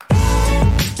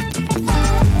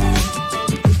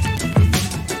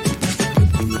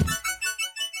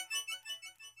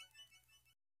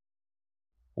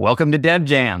Welcome to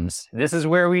DevJams. This is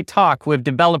where we talk with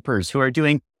developers who are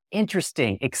doing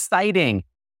interesting, exciting,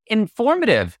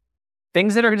 informative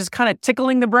things that are just kind of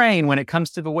tickling the brain when it comes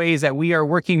to the ways that we are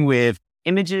working with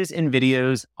images and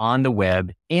videos on the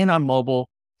web and on mobile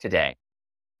today.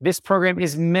 This program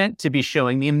is meant to be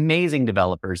showing the amazing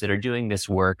developers that are doing this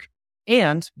work.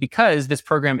 And because this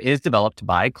program is developed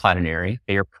by Cloudinary,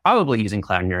 they are probably using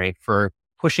Cloudinary for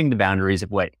pushing the boundaries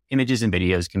of what images and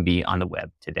videos can be on the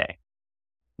web today.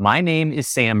 My name is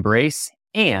Sam Brace,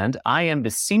 and I am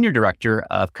the Senior Director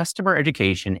of Customer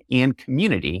Education and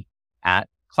Community at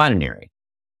Cloudinary.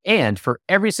 And for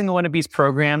every single one of these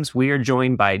programs, we are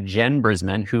joined by Jen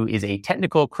Brisman, who is a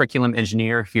technical curriculum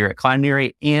engineer here at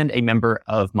Cloudinary and a member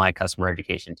of my customer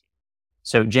education team.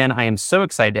 So Jen, I am so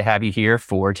excited to have you here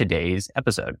for today's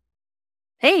episode.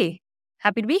 Hey,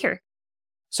 happy to be here.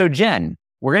 So Jen,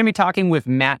 we're going to be talking with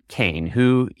Matt Kane,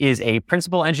 who is a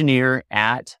principal engineer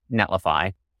at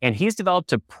Netlify, and he's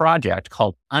developed a project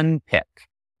called Unpic,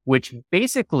 which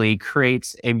basically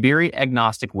creates a very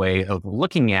agnostic way of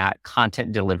looking at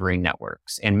content delivery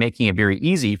networks and making it very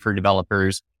easy for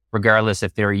developers, regardless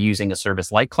if they're using a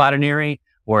service like Cloudinary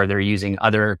or they're using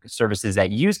other services that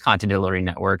use content delivery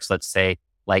networks, let's say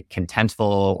like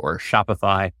Contentful or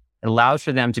Shopify. It allows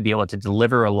for them to be able to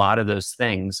deliver a lot of those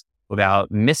things without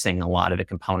missing a lot of the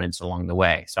components along the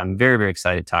way. So I'm very, very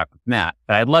excited to talk with Matt.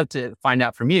 But I'd love to find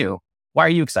out from you, why are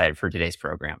you excited for today's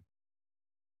program?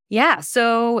 Yeah,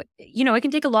 so, it can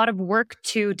take a lot of work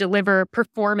to deliver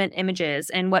performant images.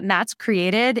 And what Matt's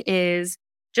created is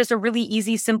just a really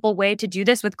easy, simple way to do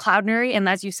this with Cloudinary and,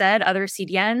 as you said, other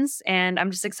CDNs. And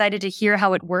I'm just excited to hear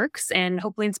how it works and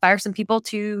hopefully inspire some people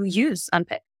to use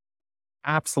Unpic.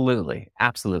 Absolutely.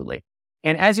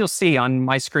 And as you'll see on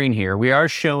my screen here, we are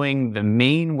showing the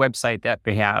main website that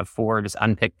we have for this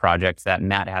Unpic project that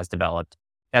Matt has developed.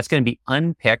 That's going to be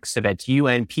Unpic, so that's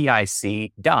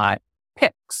unpic.pics,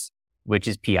 which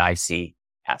is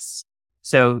P-I-C-S.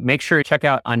 So make sure to check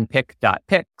out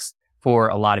unpic.pics for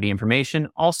a lot of the information.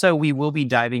 Also, we will be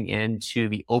diving into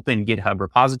the open GitHub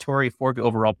repository for the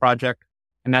overall project,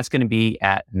 and that's going to be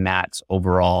at Matt's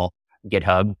overall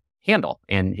GitHub handle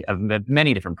and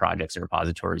many different projects and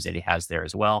repositories that he has there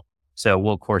as well. So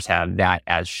we'll, of course, have that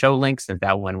as show links, and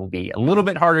that one will be a little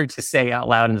bit harder to say out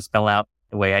loud and to spell out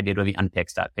the way I did with the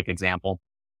unpics.pic example.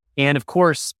 And of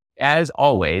course, as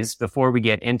always, before we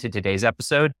get into today's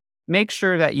episode, make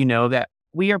sure that you know that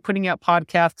we are putting out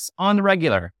podcasts on the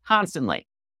regular, constantly.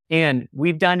 And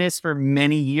we've done this for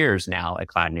many years now at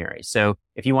Cloudinary. So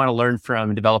if you want to learn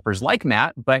from developers like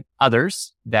Matt, but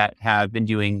others that have been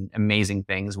doing amazing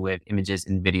things with images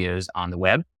and videos on the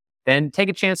web, then take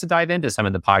a chance to dive into some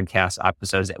of the podcast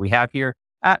episodes that we have here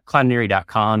at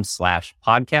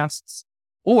cloudinary.com/podcasts.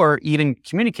 Or even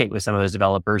communicate with some of those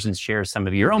developers and share some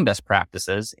of your own best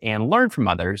practices and learn from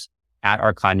others at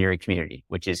our Cloudinary community,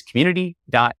 which is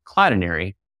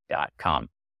community.cloudinary.com.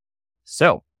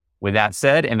 So with that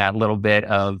said, and that little bit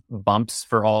of bumps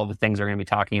for all the things we're going to be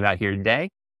talking about here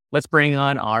today, let's bring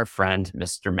on our friend,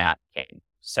 Mr. Matt Kane.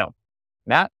 So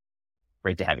Matt,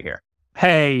 great to have you here.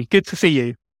 Hey, good to see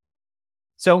you.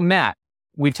 So Matt,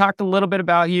 we've talked a little bit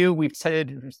about you. We've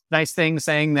said nice things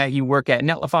saying that you work at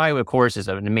Netlify, of course, is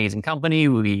an amazing company.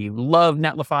 We love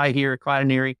Netlify here at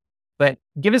Cloudinary, but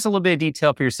give us a little bit of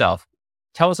detail for yourself.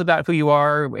 Tell us about who you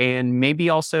are and maybe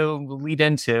also lead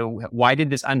into why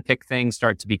did this Unpic thing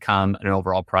start to become an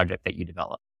overall project that you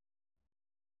developed?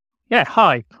 Yeah,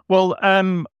 hi. Well,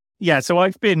 so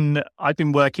I've been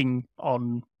working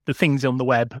on the things on the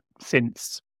web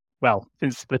since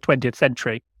the 20th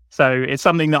century. So it's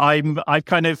something that I've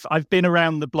been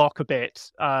around the block a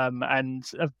bit, and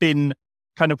have been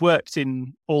kind of worked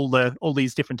in all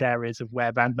these different areas of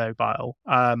web and mobile.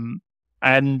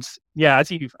 And yeah,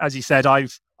 as you said,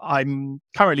 I'm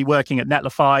currently working at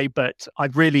Netlify, but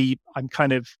I'm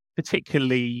kind of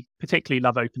particularly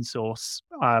love open source.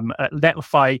 At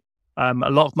Netlify, a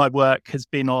lot of my work has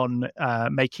been on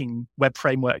making web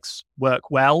frameworks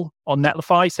work well on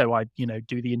Netlify. So I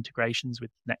do the integrations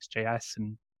with Next.js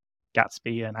and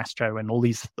Gatsby and Astro and all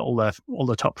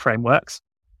the top frameworks.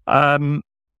 And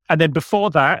then before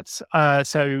that,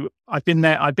 so I've been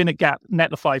at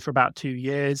Netlify for about 2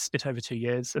 years, a bit over 2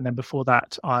 years. And then before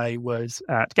that, I was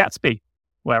at Gatsby,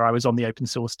 where I was on the open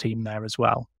source team there as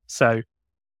well. So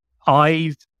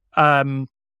I kind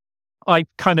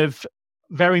of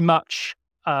very much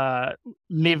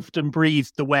lived and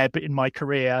breathed the web in my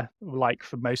career, like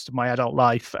for most of my adult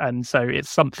life. And so it's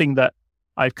something that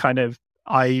I've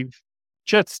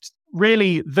just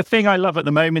really, the thing I love at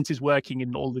the moment is working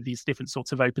in all of these different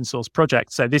sorts of open source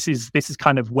projects. So this is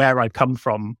kind of where I've come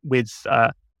from with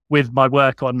with my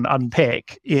work on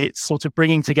Unpic, it's sort of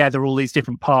bringing together all these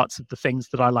different parts of the things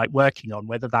that I like working on,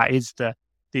 whether that is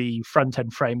the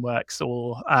front-end frameworks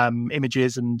or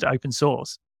images and open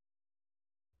source.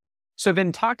 So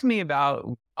then talk to me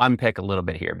about Unpic a little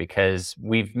bit here, because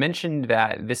we've mentioned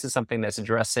that this is something that's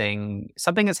addressing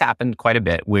something that's happened quite a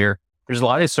bit, where there's a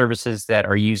lot of services that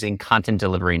are using content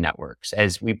delivery networks.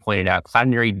 As we pointed out,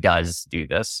 Cloudinary does do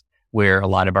this, where a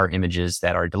lot of our images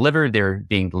that are delivered, they're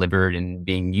being delivered and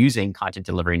being using content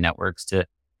delivery networks to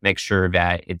make sure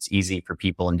that it's easy for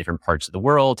people in different parts of the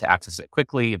world to access it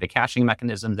quickly, the caching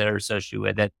mechanisms that are associated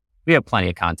with it. We have plenty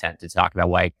of content to talk about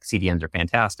why CDNs are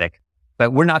fantastic.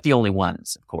 But we're not the only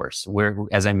ones, of course. We're,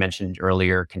 as I mentioned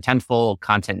earlier, contentful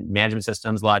content management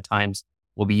systems, a lot of times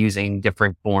will be using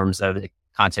different forms of the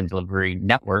content delivery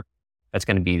network that's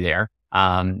going to be there.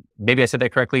 Maybe I said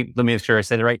that correctly. Let me make sure I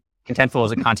said it right. Contentful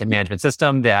is a content management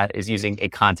system that is using a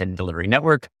content delivery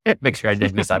network. Make sure I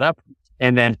didn't mess that up.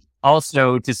 And then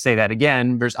also to say that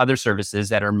again, there's other services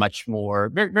that are much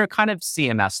more, they're kind of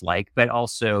CMS-like, but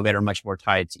also that are much more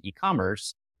tied to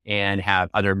e-commerce and have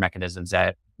other mechanisms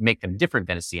that make them different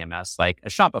than a CMS, like a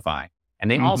Shopify.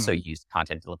 And they also use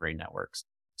content delivery networks.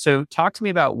 So talk to me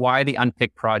about why the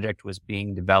Unpic project was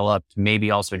being developed,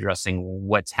 maybe also addressing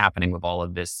what's happening with all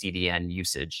of this CDN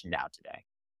usage now today.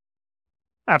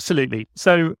 Absolutely.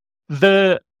 So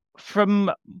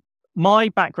from my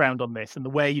background on this and the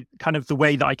way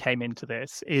that I came into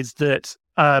this is that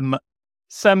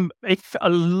if a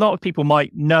lot of people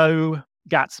might know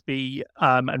Gatsby,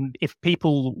 and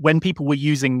when people were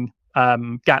using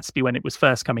Gatsby when it was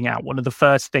first coming out, one of the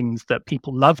first things that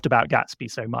people loved about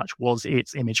Gatsby so much was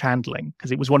its image handling,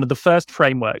 because it was one of the first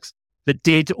frameworks that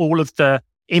did all of the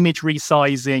image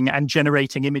resizing and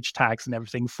generating image tags and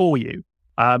everything for you.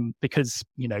 Because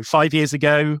 5 years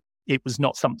ago, it was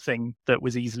not something that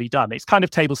was easily done. It's kind of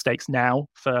table stakes now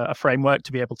for a framework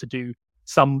to be able to do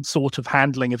some sort of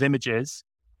handling of images,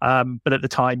 but at the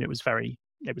time it was very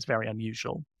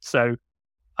unusual. So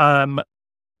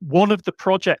one of the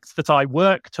projects that I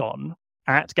worked on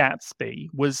at Gatsby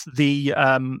was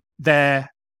their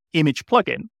image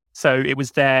plugin. So it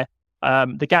was the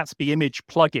Gatsby image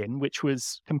plugin, which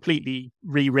was completely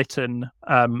rewritten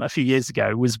a few years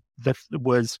ago, was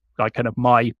like kind of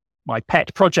my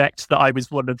pet project that I was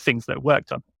one of the things that I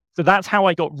worked on. So that's how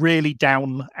I got really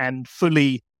down and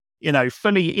fully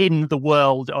in the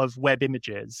world of web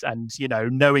images and,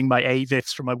 knowing my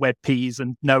AVIFs from my WebPs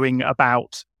and knowing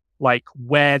about like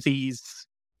where these,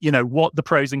 what the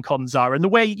pros and cons are and the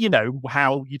way,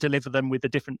 how you deliver them with the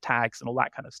different tags and all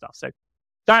that kind of stuff. So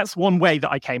that's one way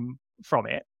that I came from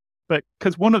it. But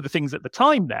because one of the things at the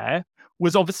time there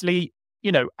was obviously,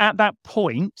 at that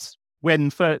point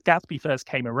when Gatsby first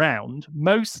came around,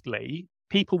 mostly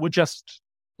people were just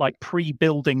like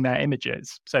pre-building their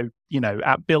images. So,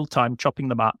 at build time, chopping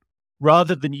them up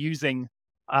rather than using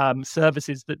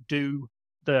services that do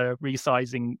the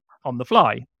resizing on the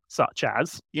fly, such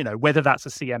as, whether that's a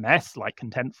CMS like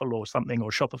Contentful or something,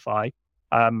 or Shopify,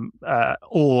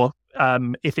 or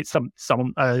if it's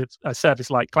a service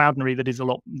like Cloudinary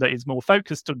that is more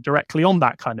focused directly on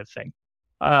that kind of thing.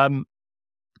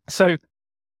 So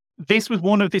this was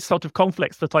one of the sort of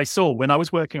conflicts that I saw when I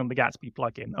was working on the Gatsby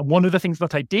plugin. And one of the things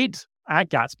that I did at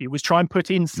Gatsby was try and put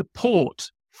in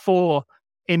support for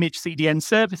image CDN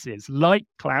services like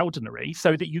Cloudinary,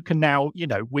 so that you can now,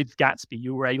 with Gatsby,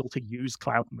 you were able to use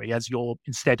Cloudinary as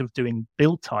instead of doing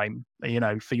build time,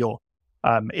 for your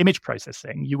image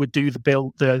processing, you would do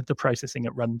the processing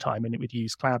at runtime, and it would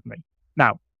use Cloudinary.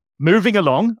 Now, moving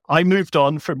along, I moved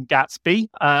on from Gatsby,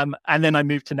 and then I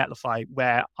moved to Netlify,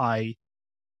 where I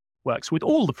works with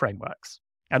all the frameworks.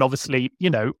 And obviously,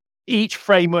 each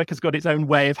framework has got its own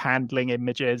way of handling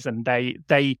images, and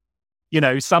they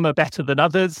some are better than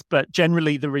others, but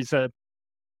generally there's a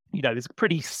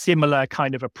pretty similar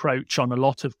kind of approach on a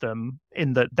lot of them,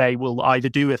 in that they will either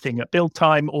do a thing at build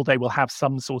time or they will have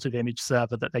some sort of image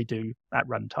server that they do at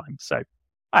runtime. So,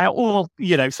 or,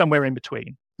 somewhere in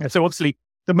between. And so obviously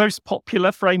the most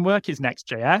popular framework is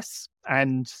Next.js,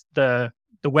 and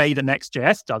the way that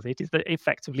Next.js does it is that it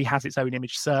effectively has its own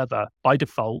image server by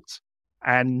default,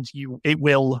 and it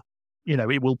will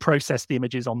process the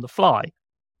images on the fly.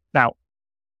 Now,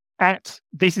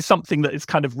 this is something that has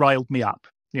kind of riled me up.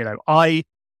 I'm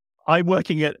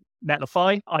working at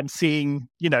Netlify. I'm seeing,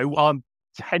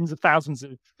 tens of thousands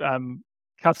of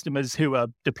customers who are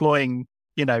deploying,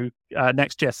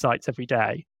 Next.js sites every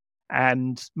day.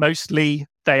 And mostly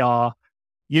they are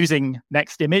using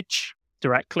Next Image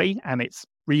directly, and it's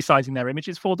resizing their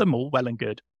images for them, all well and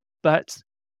good. But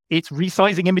it's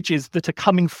resizing images that are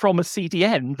coming from a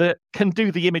CDN that can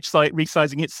do the image site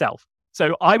resizing itself.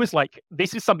 So I was like,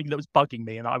 this is something that was bugging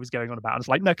me, and I was going on about. I was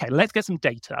like, okay, let's get some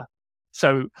data.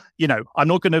 So, I'm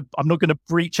not going to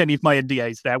breach any of my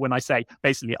NDAs there when I say,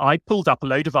 basically, I pulled up a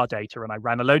load of our data and I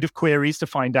ran a load of queries to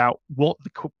find out what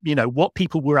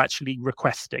people were actually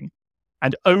requesting.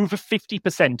 And over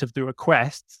 50% of the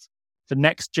requests for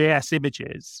Next.js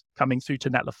images coming through to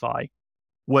Netlify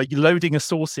were loading a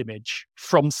source image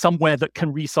from somewhere that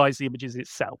can resize the images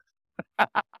itself.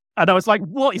 And I was like,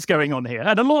 what is going on here?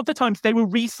 And a lot of the times they were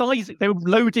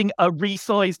loading a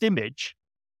resized image.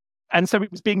 And so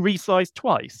it was being resized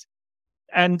twice.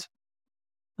 And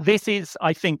this is,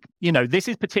 I think, this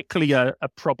is particularly a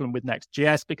problem with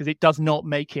Next.js because it does not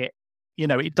make it,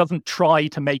 it doesn't try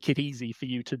to make it easy for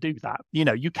you to do that.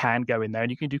 You can go in there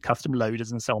and you can do custom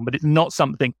loaders and so on, but it's not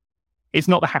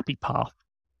the happy path.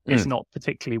 It's not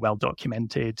particularly well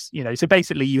documented, so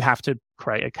basically you have to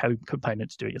create a code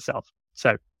component to do it yourself.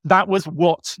 So that was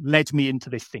what led me into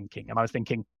this thinking. And I was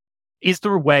thinking, is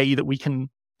there a way that we can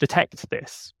detect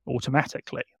this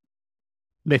automatically?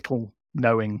 Little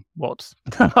knowing what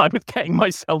I was getting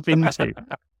myself into.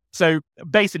 So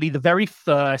basically, the very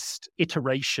first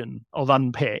iteration of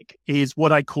Unpic is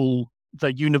what I call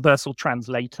the universal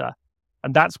translator.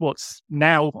 And that's what's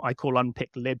now I call Unpic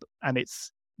lib. And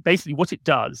it's basically what it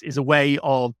does is a way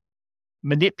of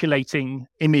manipulating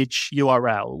image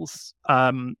URLs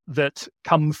that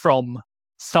come from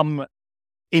some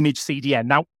image CDN.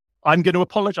 Now, I'm going to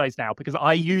apologize now because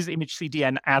I use image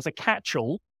CDN as a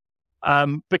catch-all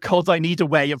because I need a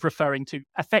way of referring to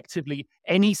effectively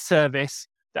any service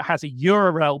that has a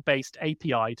URL-based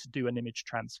API to do an image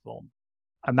transform.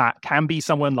 And that can be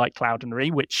someone like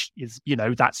Cloudinary, which is,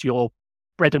 that's your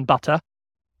bread and butter.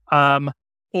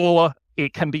 Or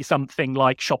it can be something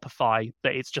like Shopify,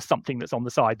 that it's just something that's on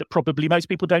the side that probably most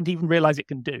people don't even realize it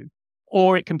can do.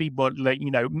 Or it can be,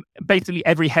 basically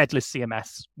every headless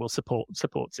CMS will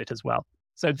supports it as well.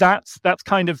 So that's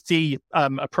kind of the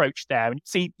approach there. And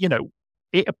see,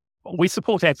 we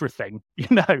support everything,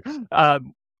 and I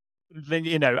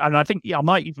think I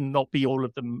might even not be all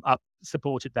of them up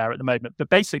supported there at the moment. But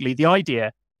basically, the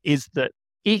idea is that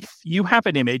if you have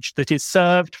an image that is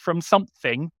served from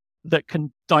something that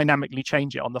can dynamically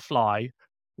change it on the fly,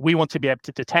 we want to be able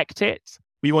to detect it.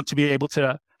 We want to be able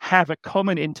to have a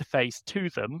common interface to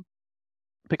them,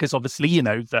 because obviously,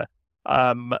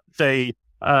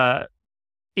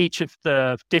 each of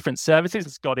the different services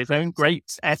has got its own great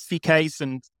SDKs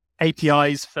and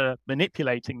APIs for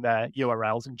manipulating their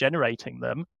URLs and generating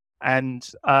them. And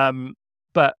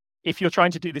but if you're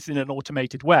trying to do this in an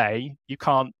automated way, you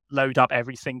can't load up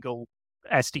every single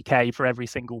SDK for every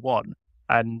single one.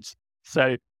 And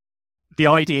so the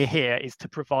idea here is to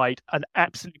provide an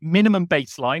absolute minimum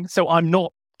baseline. So I'm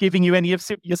not giving you any of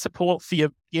your support for your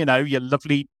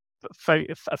lovely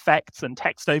effects and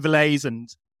text overlays and,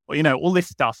 all this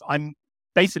stuff.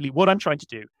 What I'm trying to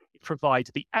do is provide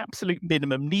the absolute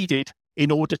minimum needed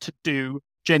in order to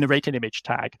generate an image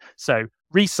tag. So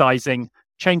resizing,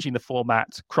 changing the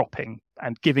format, cropping,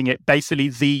 and giving it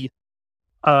basically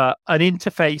an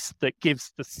interface that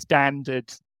gives the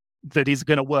standard that is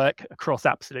going to work across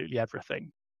absolutely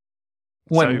everything.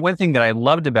 One thing that I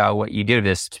loved about what you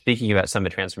did, speaking about some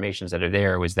of the transformations that are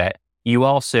there, was that you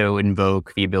also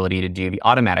invoke the ability to do the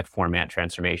automatic format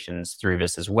transformations through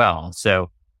this as well. So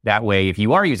that way, if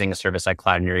you are using a service like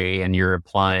Cloudinary and you're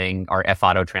applying our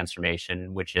F-Auto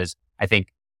transformation, which is, I think,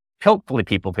 hopefully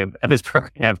people of this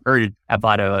program have heard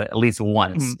F-Auto at least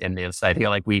once in this. I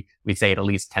feel like we say it at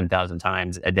least 10,000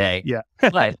 times a day. Yeah.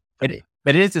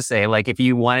 But it is to say, like, if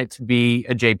you want it to be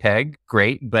a JPEG,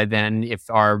 great. But then if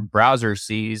our browser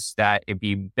sees that it'd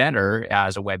be better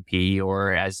as a WebP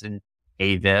or as an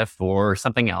AVIF or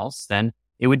something else, then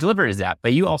it would deliver as that.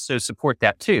 But you also support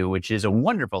that too, which is a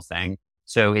wonderful thing.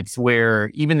 So it's where,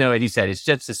 even though, as you said, it's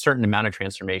just a certain amount of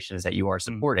transformations that you are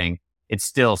supporting, it's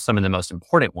still some of the most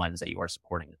important ones that you are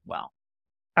supporting as well.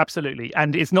 Absolutely.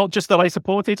 And it's not just that I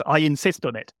support it, I insist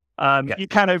on it. You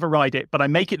can override it, but I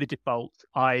make it the default.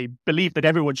 I believe that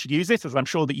everyone should use it, as I'm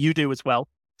sure that you do as well.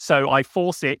 So I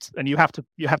force it, and you have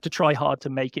to try hard to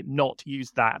make it not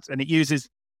use that. And it uses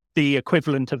the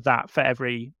equivalent of that for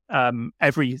every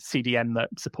CDN that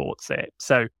supports it.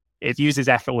 So it uses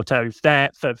F-Auto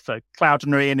there for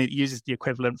Cloudinary, and it uses the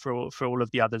equivalent for all of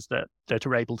the others that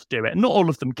are able to do it. And not all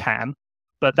of them can,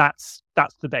 but that's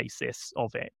the basis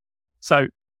of it. So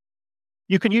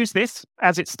you can use this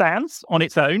as it stands on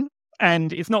its own,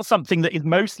 and it's not something that is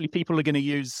mostly people are going to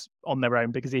use on their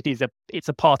own, because it's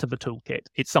a part of a toolkit.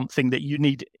 It's something that you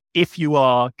need if you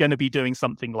are going to be doing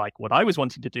something like what I was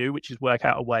wanting to do, which is work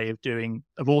out a way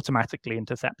of automatically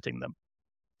intercepting them.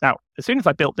 Now, as soon as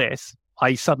I built this,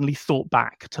 I suddenly thought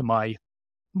back to my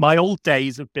old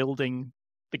days of building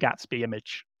the Gatsby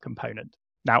image component.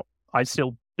 Now, I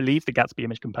still believe the Gatsby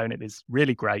image component is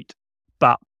really great,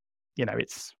 but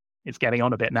it's getting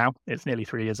on a bit now. It's nearly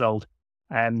 3 years old.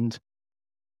 And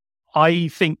I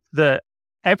think that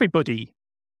every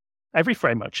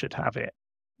framework should have it.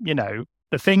 The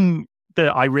thing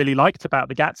that I really liked about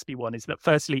the Gatsby one is that,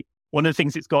 firstly, one of the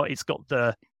things it's got its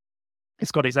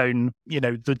own,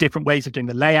 the different ways of doing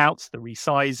the layouts, the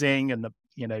resizing, and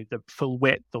the full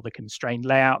width or the constrained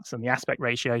layouts and the aspect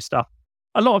ratio stuff.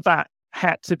 A lot of that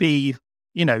had to be,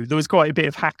 there was quite a bit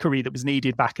of hackery that was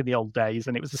needed back in the old days.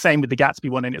 And it was the same with the Gatsby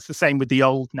one, and it's the same with the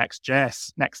old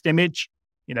Next.js, Next Image.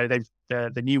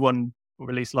 The new one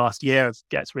released last year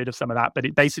gets rid of some of that, but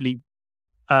it basically,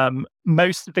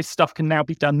 most of this stuff can now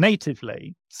be done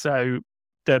natively. So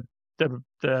the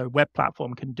web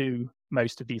platform can do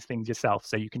most of these things yourself.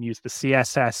 So you can use the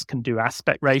CSS, can do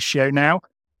aspect ratio now.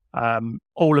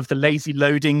 All of the lazy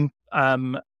loading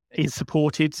is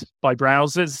supported by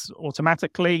browsers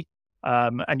automatically.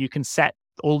 And you can set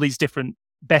all these different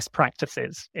best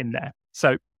practices in there.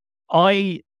 So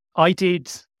I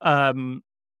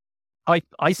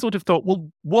sort of thought, well,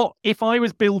 what if I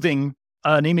was building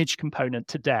an image component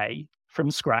today from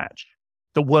scratch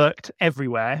that worked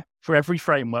everywhere for every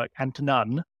framework and to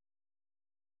none?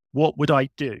 What would I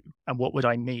do and what would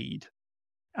I need?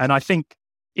 And I think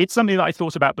it's something that I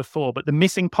thought about before, but the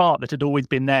missing part that had always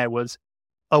been there was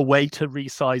a way to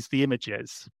resize the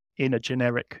images in a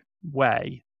generic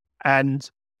way. And,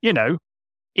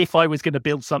 if I was going to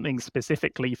build something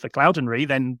specifically for Cloudinary,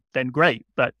 then great.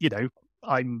 But,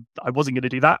 I wasn't going to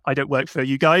do that. I don't work for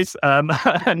you guys. And,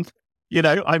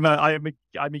 I'm a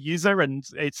user, and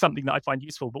it's something that I find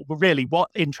useful. But really, what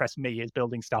interests me is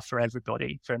building stuff for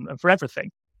everybody, for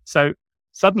everything. So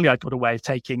suddenly I got a way of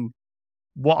taking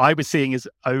what I was seeing as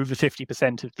over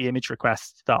 50% of the image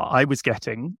requests that I was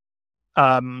getting,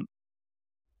 and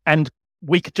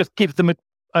we could just give them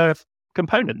a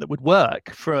component that would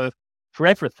work for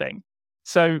everything.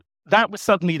 So that was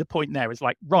suddenly the point there, is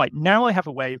like, right, now I have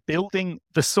a way of building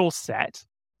the source set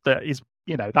that is,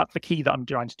 that's the key that I'm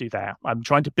trying to do there. I'm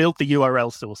trying to build the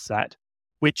URL source set,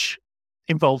 which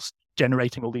involves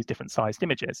generating all these different sized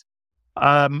images.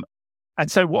 And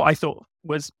so what I thought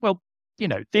was, well,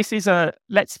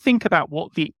 let's think about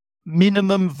what the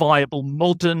minimum viable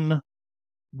modern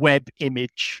web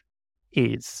image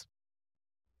is.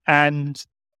 And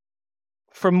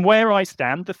from where I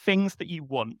stand, the things that you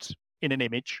want in an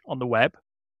image on the web,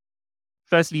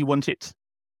 firstly, you want it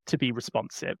to be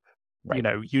responsive. Right.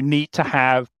 You need to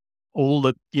have all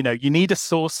the, you need a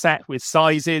source set with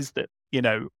sizes that,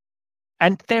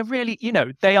 and they're really,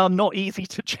 they are not easy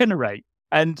to generate.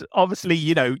 And obviously,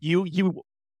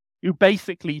 you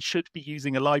basically should be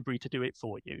using a library to do it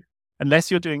for you.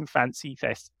 Unless you're doing fancy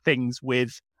things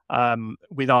with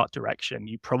art direction,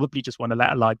 you probably just want to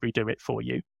let a library do it for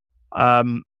you.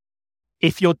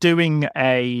 If you're doing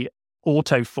a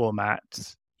auto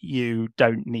format, you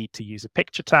don't need to use a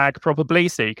picture tag probably,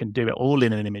 so you can do it all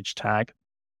in an image tag.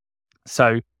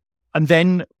 So, and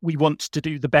then we want to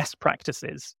do the best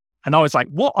practices. And I was like,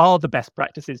 what are the best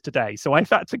practices today? So I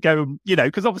had to go,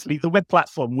 because obviously the web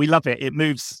platform, we love it. It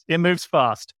moves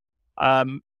fast.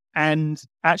 And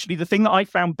actually the thing that I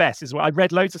found best is, I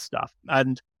read loads of stuff.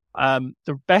 And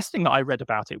the best thing that I read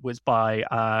about it was by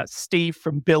Steve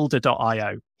from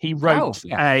builder.io. He wrote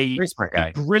a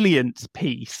brilliant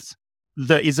piece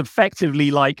that is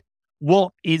effectively like,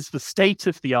 what is the state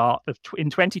of the art in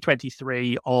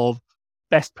 2023 of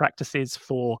best practices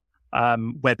for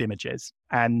web images?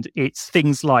 And it's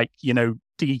things like,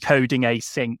 decoding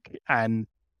async and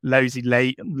lazy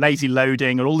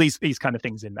loading, and all these kind of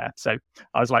things in there. So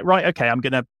I was like, right, okay, I'm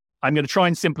gonna try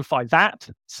and simplify that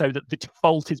so that the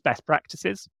default is best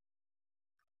practices.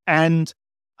 And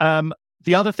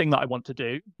the other thing that I want to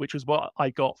do, which was what I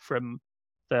got from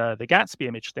the Gatsby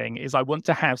image thing, is I want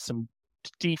to have some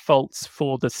defaults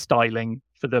for the styling,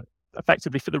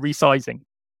 effectively for the resizing.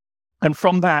 And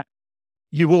from that,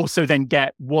 you also then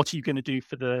get what are you going to do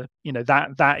for the,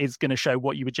 that is going to show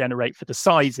what you would generate for the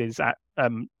sizes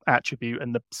attribute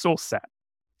and the source set.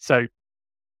 So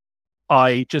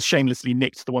I just shamelessly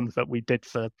nicked the ones that we did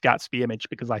for Gatsby image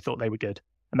because I thought they were good.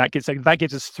 And that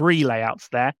gives us 3 layouts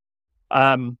there.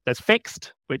 There's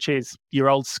fixed, which is your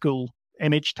old school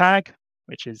image tag,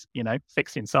 which is,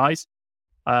 fixed in size.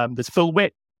 There's full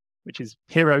width, which is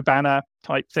hero banner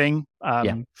type thing.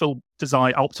 Full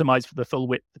design optimized for the full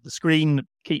width of the screen,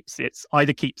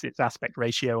 either keeps its aspect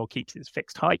ratio or keeps its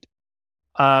fixed height.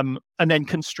 And then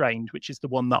constrained, which is the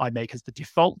one that I make as the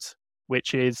default,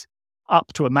 which is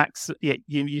up to a max.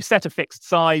 You set a fixed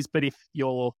size, but if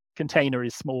your container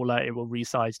is smaller, it will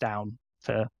resize down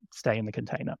to stay in the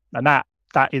container. And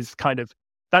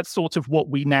that's sort of what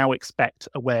we now expect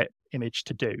a where image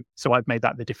to do. So I've made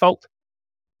that the default.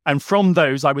 And from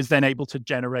those, I was then able to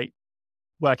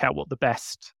work out what the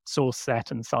best source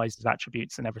set and sizes,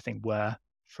 attributes, and everything were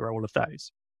for all of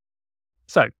those.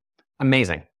 So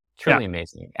amazing, truly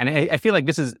amazing. And I feel like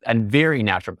this is a very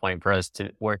natural point for us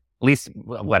to, or at least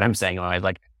what I'm saying, I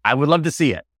would love to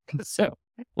see it. So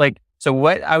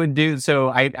what I would do, so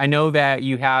I know that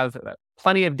you have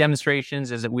plenty of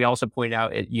demonstrations, as we also pointed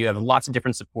out, you have lots of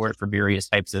different support for various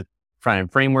types of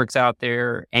front-end frameworks out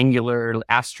there, Angular,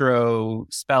 Astro,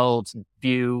 Svelte,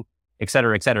 Vue, et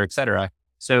cetera, et cetera, et cetera.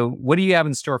 So what do you have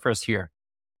in store for us here?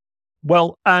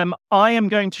 Well, I am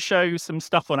going to show some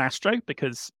stuff on Astro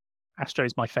because Astro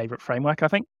is my favorite framework, I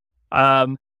think.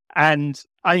 And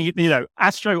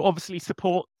Astro obviously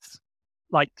supports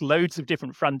like loads of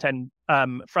different front-end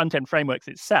frameworks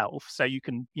itself. So you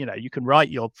can write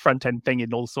your front-end thing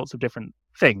in all sorts of different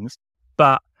things.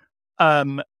 But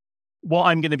what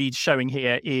I'm going to be showing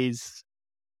here is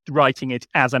writing it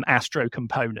as an Astro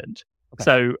component. Okay.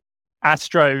 So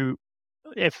Astro,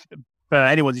 if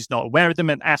anyone who's not aware of them,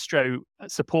 and Astro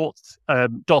supports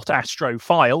 .astro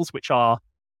files, which are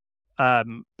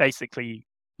basically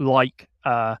like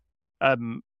an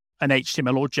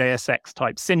HTML or JSX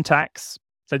type syntax.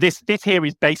 So this here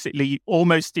is basically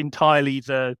almost entirely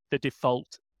the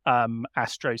default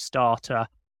Astro starter,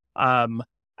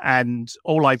 and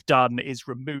all I've done is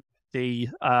remove the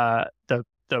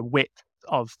width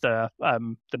of the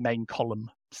main column,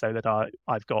 so that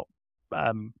I've got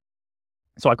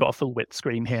a full width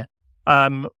screen here.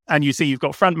 And you see you've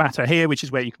got front matter here, which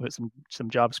is where you can put some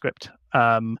JavaScript,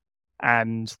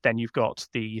 and then you've got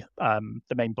the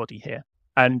main body here.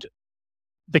 And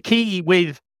the key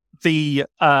with the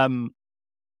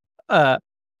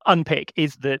Unpic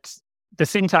is that the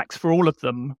syntax for all of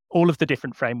the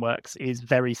different frameworks is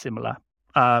very similar.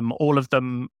 All of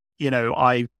them,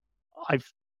 the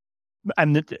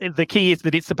key is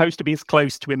that it's supposed to be as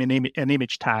close to an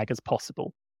image tag as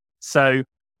possible. So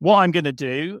what I'm going to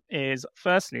do is,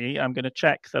 firstly, I'm going to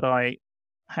check that I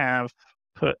have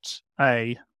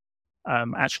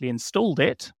actually installed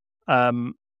it.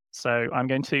 So I'm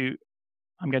going to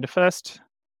first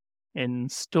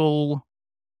install.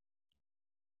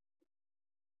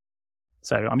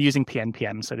 So I'm using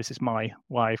pnpm. So this is why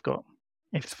I've got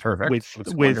it's perfect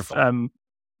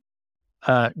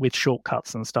with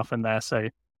shortcuts and stuff in there. So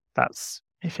that's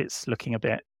if it's looking a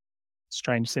bit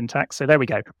strange syntax. So there we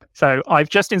go. So I've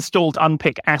just installed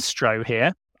Unpic Astro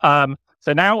here.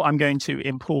 So now I'm going to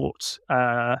import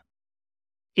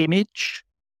image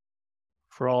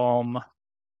from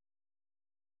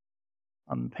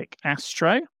Unpic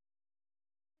Astro.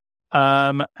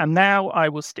 And now I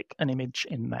will stick an image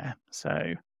in there.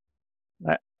 So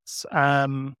let's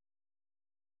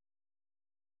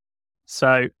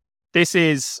so this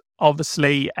is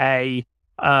obviously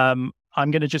I'm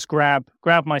going to just grab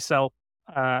myself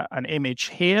an image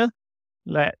here.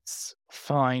 Let's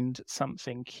find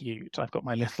something cute. I've got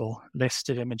my little list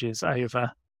of images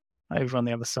over on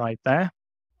the other side there.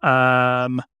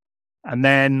 And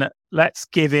then let's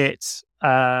give it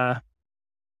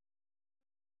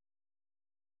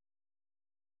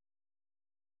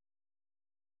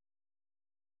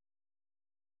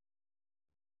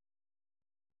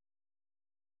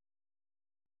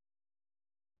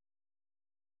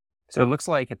So it looks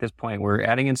like at this point we're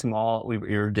adding in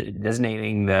we're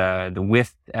designating the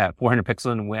width at 400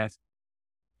 pixels in width,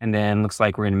 and then looks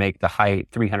like we're going to make the height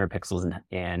 300 pixels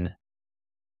in.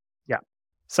 Yeah.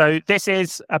 So this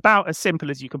is about as simple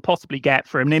as you can possibly get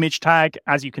for an image tag.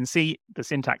 As you can see, the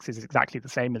syntax is exactly the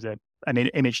same as an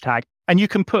image tag, and you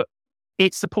can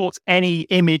it supports any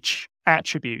image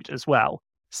attribute as well.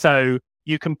 So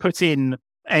you can put in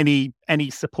any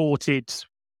supported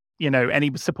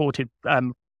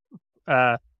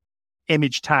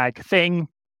image tag thing,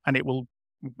 and it will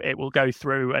go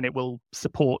through and it will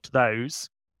support those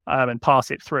and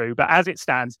pass it through. But as it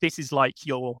stands, this is like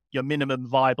your minimum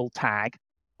viable tag.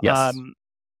 Yes.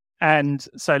 And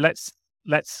so let's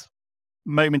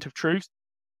moment of truth.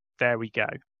 There we go.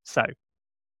 So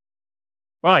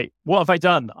right, what have I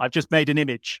done? I've just made an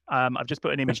image. I've just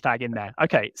put an image tag in there.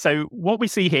 Okay, so what we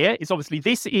see here is obviously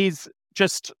this is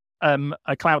just a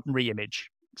Cloudinary image.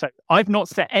 So I've not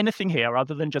set anything here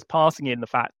other than just passing in the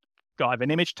fact that I have an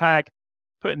image tag,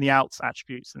 put in the outs,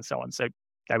 attributes, and so on. So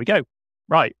there we go.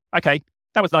 Right. Okay.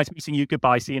 That was nice meeting you.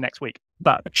 Goodbye. See you next week.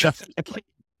 But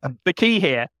the key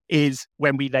here is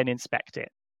when we then inspect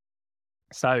it.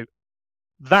 So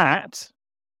that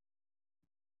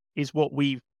is what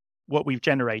we've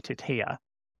generated here.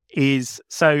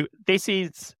 So this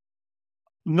is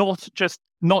not just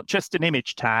an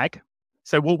image tag.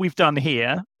 So what we've done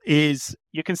here is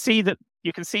you can see the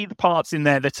parts in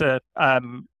there that are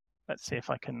let's see if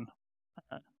I can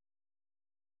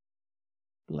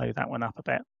blow that one up a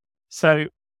bit. So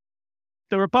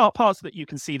there are parts that you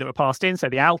can see that were passed in. So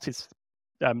the alt is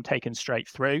taken straight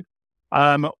through.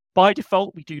 By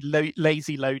default, we do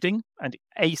lazy loading and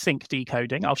async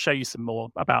decoding. I'll show you some more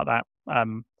about that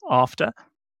after.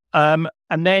 And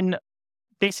then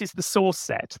this is the source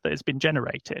set that has been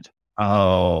generated.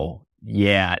 Oh,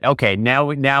 yeah. Okay, now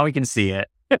we can see it.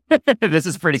 This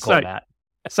is pretty cool, Matt.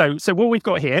 So what we've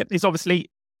got here is obviously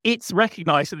it's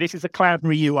recognized that this is a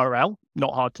Cloudinary URL,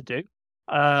 not hard to do.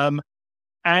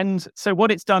 And so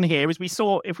what it's done here is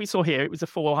if we saw here, it was a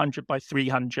 400 by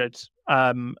 300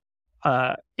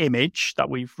 image that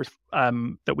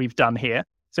we've done here.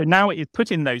 So now it is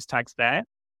put in those tags there.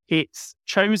 It's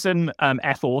chosen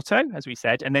f-auto, as we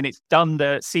said, and then it's done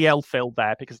the CL fill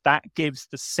there because that gives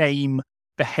the same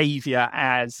behavior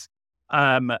as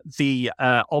the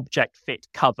object fit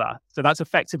cover. So that's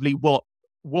effectively what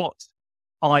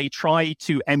I try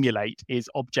to emulate is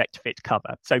object fit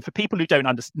cover. So for people who don't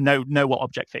know what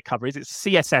object fit cover is, it's a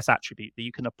CSS attribute that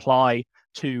you can apply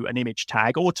to an image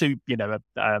tag or to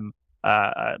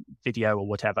a video or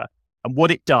whatever. And what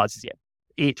it does is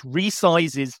it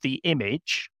resizes the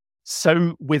image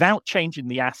so without changing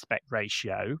the aspect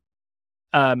ratio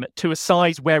to a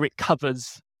size where it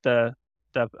covers the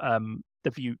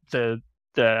view the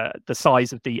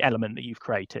size of the element that you've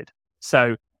created.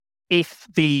 So if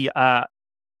the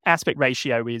aspect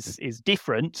ratio is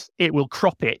different, it will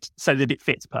crop it so that it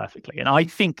fits perfectly. And I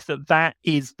think that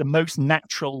is the most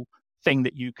natural thing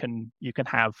that you can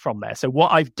have from there. So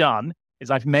what I've done is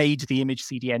I've made the image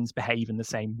CDNs behave in the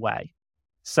same way.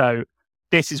 So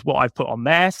this is what I've put on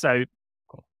there. So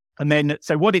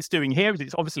what it's doing here is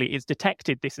it's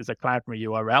detected this as a Cloudinary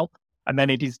URL, and then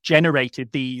it is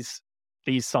generated these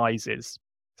sizes.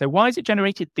 So why is it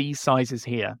generated these sizes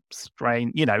here?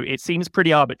 Strange, it seems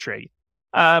pretty arbitrary.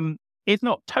 It's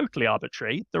not totally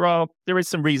arbitrary. There is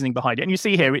some reasoning behind it, and you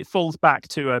see here it falls back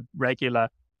to a regular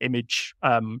image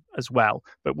as well.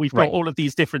 But we've got all of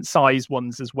these different size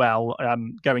ones as well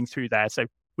going through there. So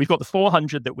we've got the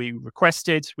 400 that we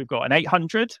requested. We've got an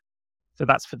 800. So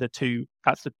that's for the two.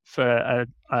 That's for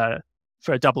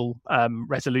a double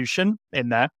resolution in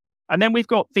there. And then we've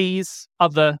got these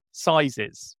other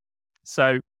sizes.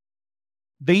 So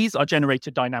these are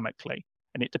generated dynamically,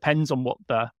 and it depends on what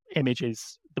the image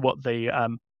is, what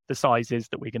the size is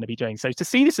that we're going to be doing. So to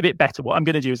see this a bit better, what I'm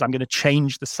going to do is I'm going to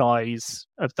change the size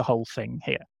of the whole thing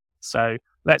here. So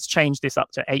let's change this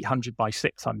up to 800 by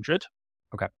 600.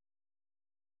 Okay.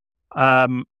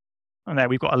 And there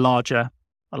we've got a larger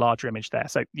image there.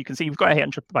 So you can see we've got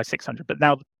 800 by 600. But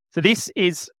now, so this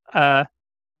is a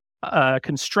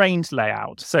constrained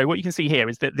layout. So what you can see here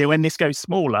is that when this goes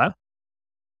smaller,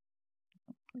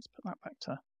 let's put that back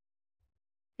to,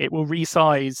 it will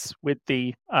resize with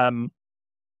the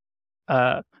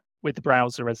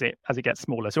browser as it gets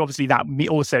smaller. So obviously that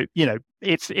also,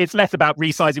 it's less about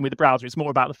resizing with the browser. It's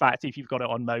more about the fact if you've got it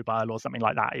on mobile or something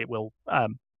like that, it will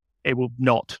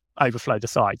not overflow the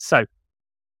size. So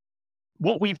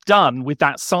what we've done with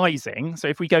that sizing, so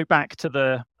if we go back to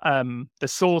the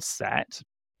source set,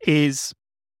 is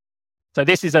so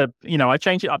this is I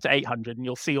changed it up to 800, and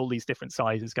you'll see all these different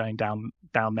sizes going down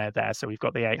there. So we've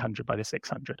got the 800 by the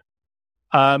 600.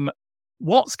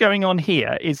 What's going on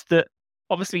here is that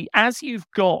obviously, as you've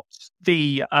got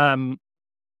the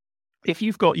if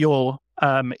you've got your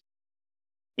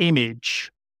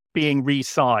image being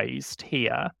resized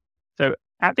here, so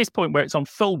at this point where it's on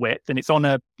full width and it's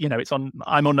on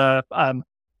I'm on a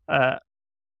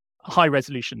high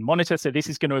resolution monitor, so this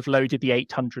is going to have loaded the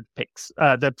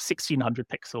 1600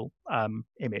 pixel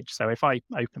image. So if I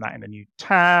open that in a new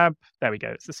tab, there we go,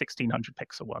 it's the 1600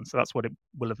 pixel one. So that's what it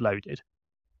will have loaded.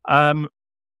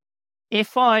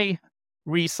 If I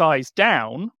resize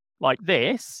down like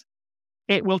this,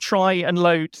 it will try and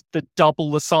load the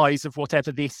double the size of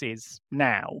whatever this is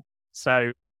now.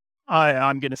 So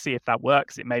I'm going to see if that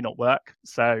works. It may not work.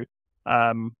 So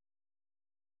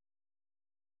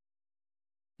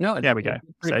no, there we go.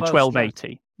 So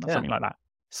 1280, something like that.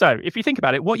 So if you think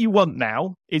about it, what you want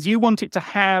now is you want it to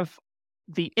have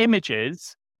the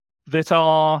images that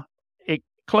are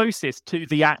closest to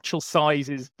the actual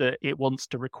sizes that it wants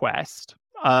to request.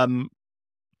 And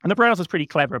the browser's pretty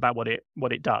clever about what it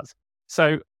does.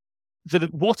 So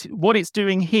what it's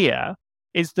doing here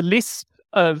is the list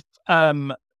of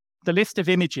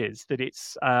images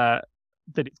that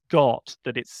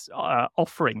it's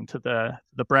offering to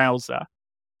the browser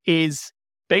is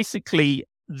basically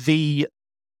the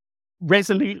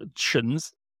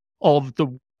resolutions of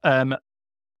the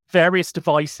various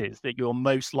devices that you're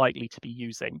most likely to be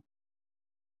using.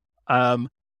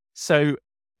 So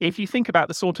if you think about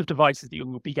the sort of devices that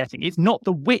you'll be getting, it's not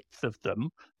the width of them,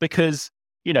 because,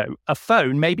 a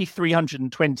phone may be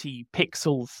 320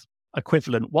 pixels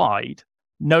equivalent wide.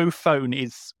 No phone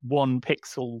is 1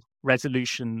 pixel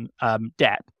resolution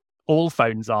depth. All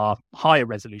phones are higher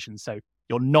resolution, so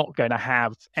you're not going to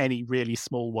have any really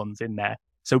small ones in there.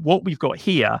 So what we've got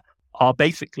here are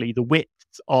basically the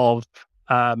widths of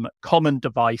common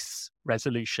device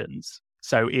resolutions.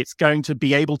 So it's going to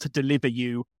be able to deliver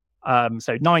you,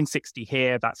 so 960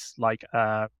 here, that's like,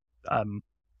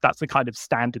 that's the kind of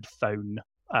standard phone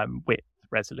width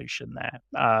resolution there.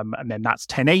 And then that's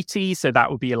 1080, so that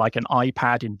would be like an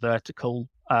iPad in vertical.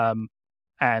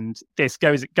 And this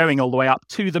going all the way up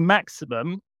to the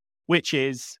maximum, which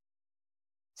is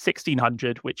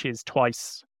 1600, which is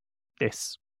twice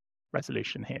this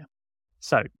resolution here.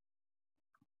 So,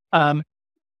 I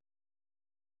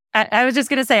was just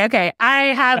going to say, okay, I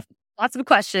have lots of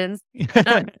questions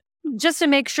just to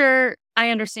make sure I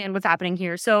understand what's happening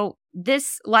here. So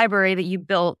this library that you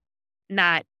built,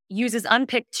 Matt, uses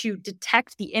Unpic to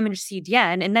detect the image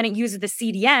CDN, and then it uses the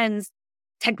CDNs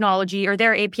technology or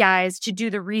their APIs to do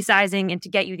the resizing and to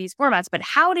get you these formats. But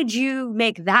how did you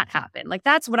make that happen? Like,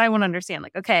 that's what I want to understand.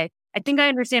 Like, okay, I think I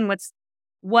understand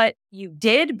what you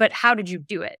did, but how did you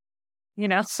do it?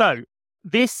 So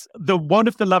one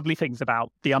of the lovely things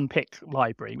about the Unpic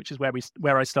library, which is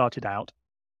where I started out,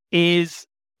 is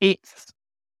it's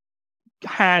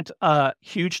had a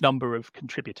huge number of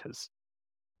contributors.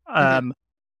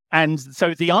 And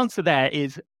so the answer there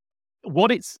is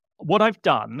what I've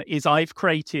done is I've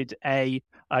created a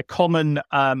common,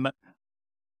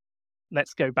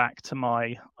 let's go back to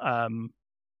my,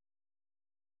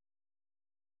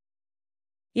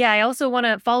 Yeah, I also want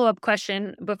a follow-up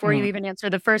question before you even answer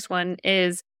the first one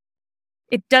is,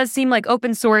 it does seem like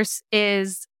open source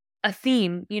is a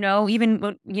theme,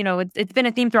 even, it's been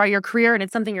a theme throughout your career and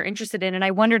it's something you're interested in. And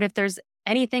I wondered if there's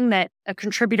anything that a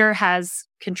contributor has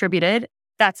contributed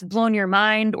that's blown your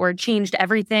mind or changed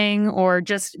everything or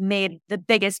just made the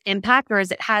biggest impact, or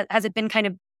has it been kind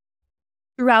of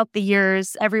throughout the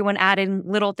years, everyone adding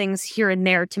little things here and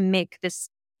there to make this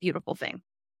beautiful thing?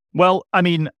 Well, I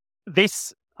mean,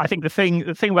 I think the thing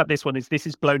about this one is this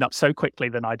is blown up so quickly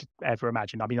than I'd ever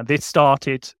imagined. I mean, I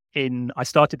started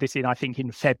this in, I think,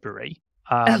 in February.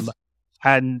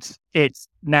 And it's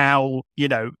now,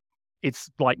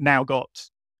 it's like now got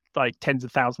like tens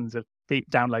of thousands of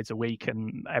downloads a week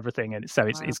and everything. And so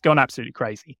it's gone absolutely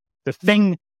crazy. The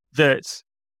thing that's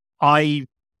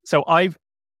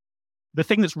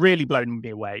really blown me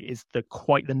away is the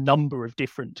number of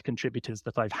different contributors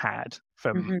that I've had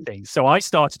from things. So I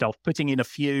started off putting in a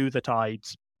few that I'd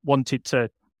wanted to,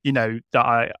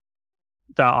 that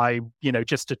I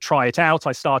just to try it out.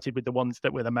 I started with the ones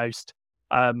that were the most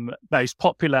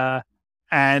popular,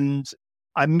 and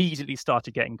I immediately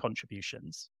started getting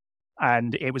contributions.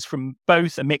 And it was from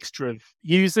both a mixture of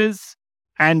users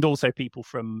and also people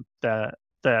from the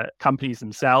companies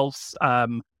themselves.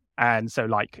 And so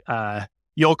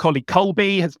your colleague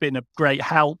Colby has been a great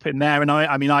help in there. And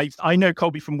I know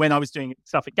Colby from when I was doing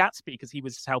stuff at Gatsby, because he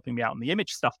was helping me out on the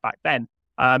image stuff back then.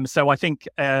 So I think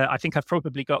I've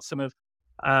probably got some of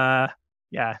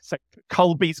so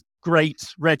Colby's great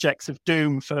regex of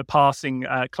doom for passing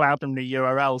Cloudinary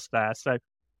URLs there. So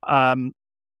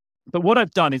but what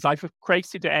I've done is I've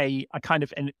created a kind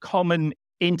of a common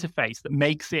interface that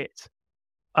makes it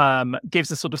gives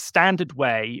a sort of standard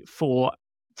way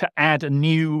to add a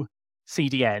new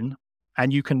CDN,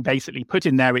 and you can basically put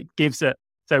in there. It gives it.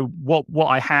 So what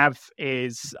I have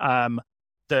is a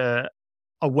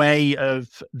way of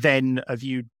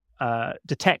you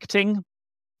detecting.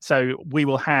 So we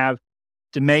will have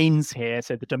domains here.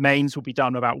 So the domains will be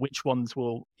done about which ones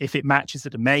if it matches the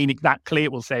domain exactly,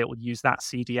 it will say it will use that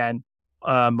CDN.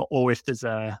 Or if there's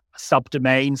a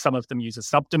subdomain, some of them use a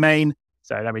subdomain.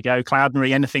 So there we go.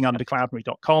 Cloudinary, anything under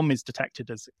cloudinary.com is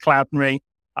detected as Cloudinary.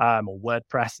 Or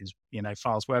WordPress is,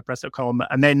 files WordPress.com.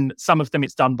 And then some of them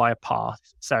it's done by a path.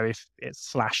 So if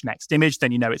it's /next image,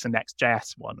 then it's a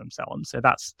Next.js one and so on. So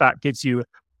that gives you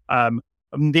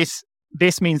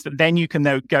this means that then you can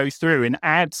go through and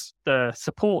add the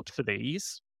support for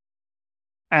these.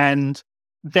 And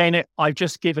then I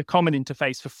just give a common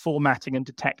interface for formatting and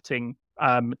detecting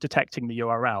the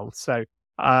URL. So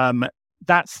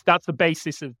that's the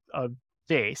basis of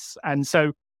this. And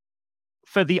so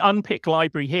for the Unpic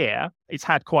library here, it's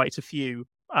had quite a few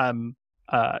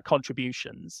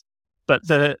contributions. But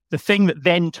the thing that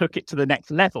then took it to the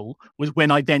next level was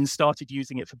when I then started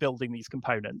using it for building these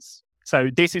components. So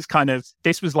this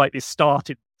was like this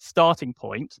starting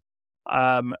point.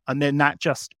 And then that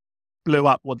just blew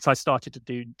up once I started to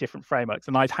do different frameworks.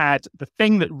 And the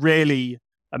thing that really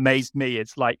amazed me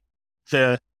is like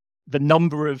the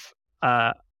number of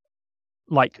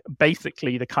like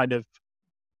basically the kind of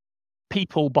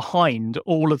people behind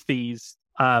all of these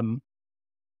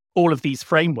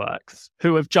frameworks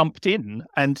who have jumped in.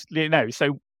 And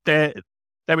so there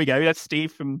we go. That's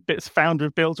Steve founder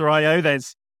of Builder.io.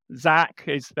 There's Zach,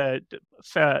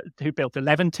 who built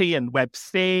Eleventy and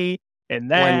WebC in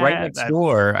there. And right next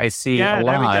door, I see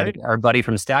Elad, our buddy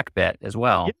from StackBit as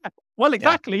well. Yeah. Well,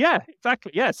 exactly. Yeah.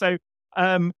 Exactly. Yeah. So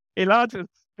Elad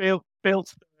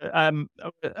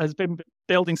has been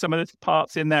building some of the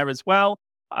parts in there as well.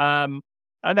 And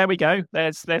there we go.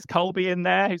 There's Colby in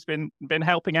there who's been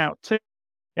helping out too.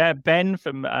 Yeah, Ben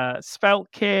from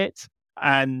SvelteKit,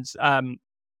 and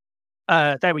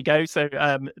there we go. So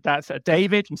that's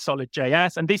David from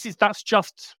Solid.js, and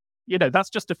that's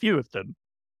just a few of them.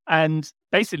 And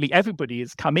basically everybody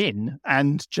has come in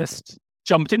and just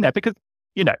jumped in there because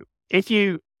if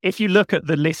you look at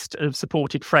the list of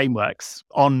supported frameworks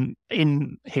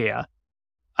in here,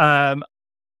 I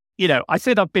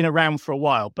said I've been around for a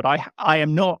while, but I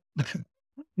am not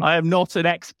I am not an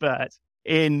expert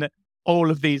in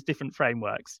all of these different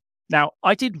frameworks. Now,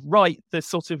 I did write the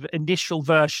sort of initial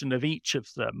version of each of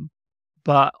them,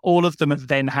 but all of them have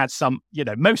then had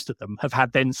most of them have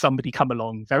had then somebody come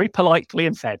along very politely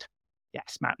and said,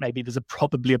 yes, Matt, maybe there's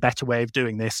probably a better way of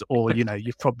doing this, or,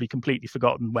 you've probably completely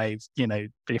forgotten ways,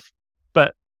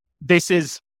 but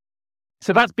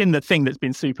so that's been the thing that's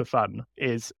been super fun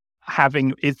is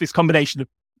this combination of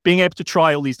being able to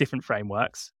try all these different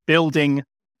frameworks, building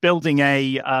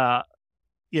a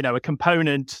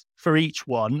component for each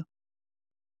one,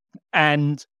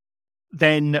 and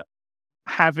then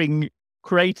having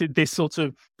created this sort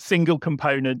of single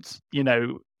component,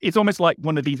 it's almost like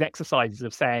one of these exercises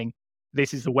of saying,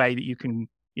 this is the way that you can,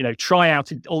 try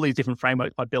out all these different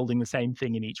frameworks by building the same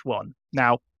thing in each one.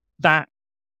 Now, that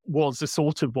was a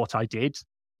sort of what I did,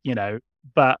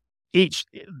 but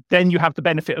then you have the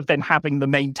benefit of then having the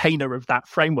maintainer of that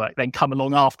framework then come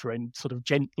along after and sort of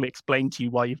gently explain to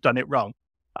you why you've done it wrong.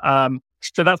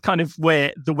 So that's kind of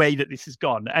where the way that this has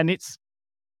gone. And it's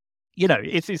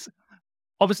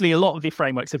obviously a lot of the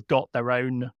frameworks have got their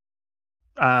own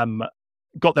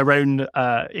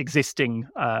existing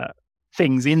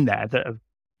things in there that have,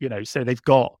 so they've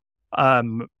got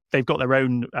their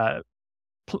own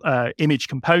image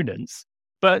components,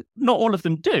 but not all of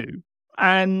them do.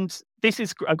 And this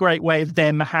is a great way of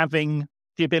them having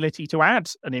the ability to add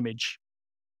an image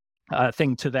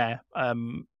thing to their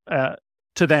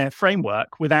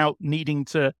framework without needing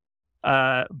to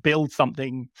build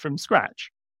something from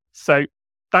scratch. So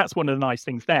that's one of the nice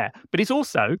things there. But it's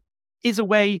also is a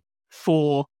way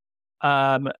for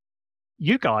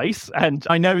you guys, and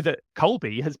I know that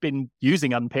Colby has been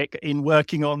using Unpic in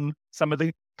working on some of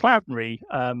the Cloudinary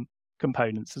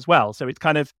components as well. So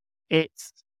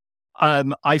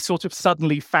I sort of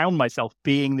suddenly found myself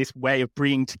being this way of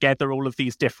bringing together all of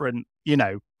these different,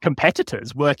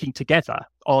 competitors working together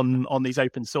on these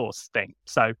open source things.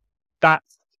 So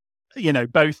that's,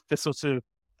 both the sort of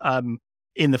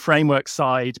in the framework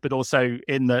side, but also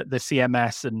in the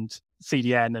CMS and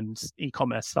CDN and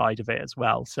e-commerce side of it as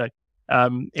well. So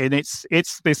and it's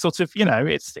this sort of,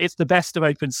 it's the best of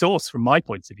open source from my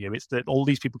point of view. It's that all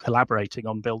these people collaborating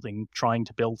on trying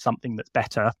to build something that's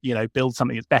better, build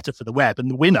something that's better for the web. And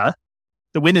the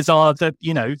winners are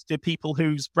the people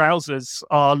whose browsers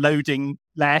are loading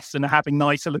less and are having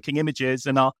nicer looking images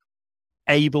and are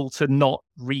able to not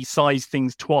resize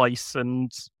things twice.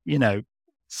 And,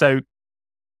 so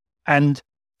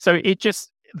it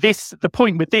just, the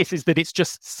point with this is that it's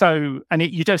just so, and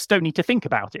you just don't need to think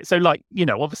about it. So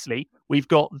obviously we've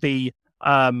got the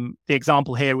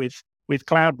example here with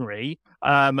Cloudinary,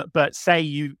 but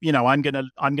say I'm going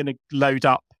to load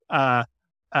up,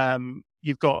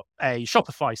 you've got a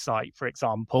Shopify site, for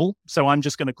example. So I'm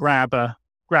just going to grab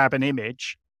an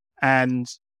image, and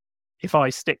if I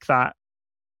stick that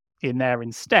in there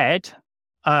instead,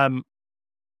 oh,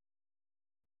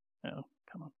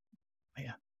 come on,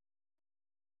 yeah.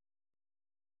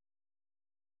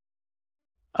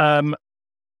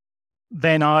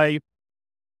 Then I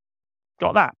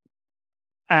got that,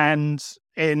 and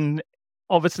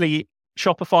obviously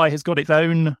Shopify has got its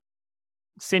own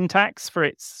syntax for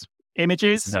its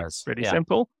images. It's pretty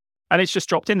simple, and it's just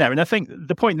dropped in there. And I think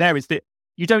the point there is that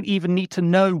you don't even need to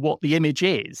know what the image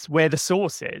is, where the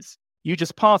source is. you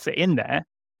just pass it in there,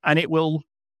 and it will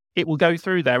go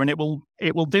through there, and it will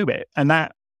do it. And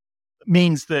that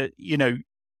means that,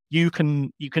 you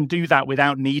can do that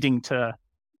without needing to,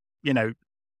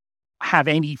 have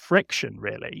any friction,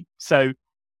 really. So,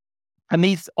 and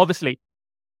these, obviously,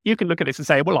 you can look at this and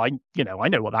say, well, I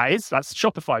know what that is. That's a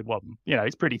Shopify one.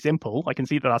 It's pretty simple. I can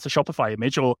see that that's a Shopify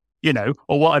image, or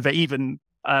whatever. Even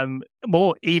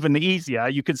more, even easier,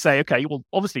 you could say, okay, well,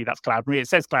 obviously that's Cloudinary. It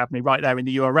says Cloudinary right there in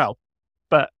the URL.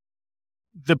 But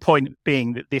the point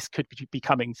being that this could be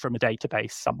coming from a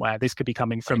database somewhere. This could be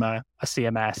coming from a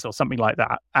CMS or something like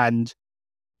that. And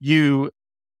you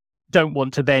don't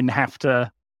want to then have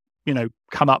to,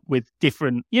 come up with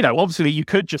different, obviously you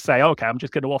could just say, okay, I'm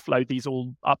just going to offload these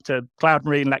all up to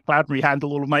Cloudinary and let Cloudinary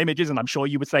handle all of my images. And I'm sure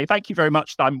you would say, thank you very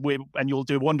much, and you'll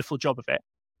do a wonderful job of it.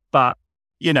 But,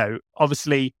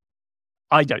 obviously,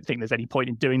 I don't think there's any point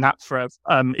in doing that for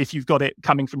if you've got it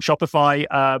coming from Shopify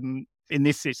in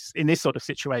this sort of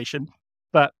situation.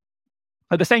 But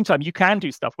at the same time, you can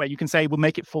do stuff where you can say, we'll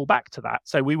make it fall back to that.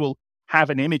 So we will have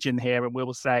an image in here, and we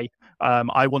will say,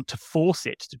 I want to force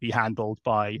it to be handled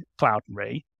by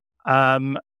Cloudinary,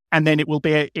 and then it will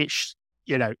be this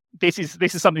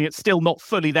is something that's still not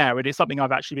fully there, and it's something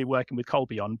I've actually been working with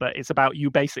Colby on. But it's about,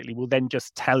 you basically will then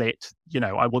just tell it,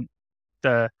 I want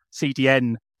the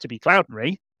CDN to be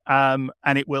Cloudinary,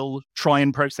 and it will try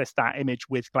and process that image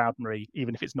with Cloudinary,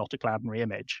 even if it's not a Cloudinary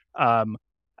image,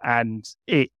 and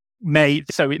it may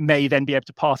then be able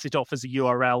to pass it off as a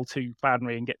URL to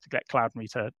Cloudinary and get Cloudinary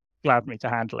to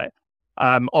handle it.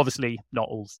 Obviously, not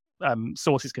all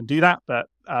sources can do that, but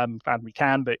Cloudinary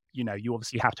can. But you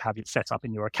obviously have to have it set up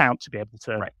in your account to be able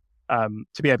to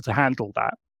handle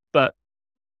that. But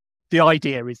the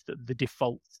idea is that the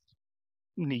defaults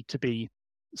need to be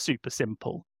super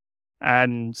simple,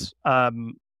 and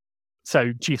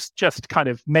so just kind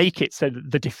of make it so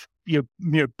that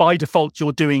by default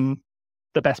you're doing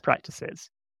the best practices.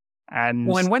 And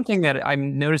one thing that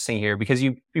I'm noticing here, because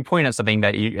you point out something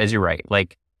that as you're right,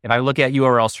 like if I look at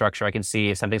URL structure, I can see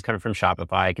if something's coming from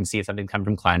Shopify, I can see if something's coming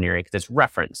from Cloudinary because it's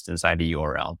referenced inside the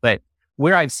URL. But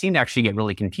where I've seen it actually get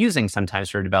really confusing sometimes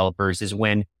for developers is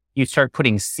when you start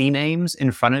putting CNAMEs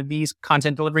in front of these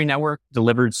content delivery network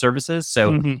delivered services.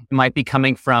 So it might be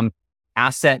coming from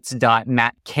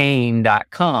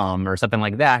assets.mattcain.com or something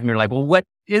like that. And you're like, well, what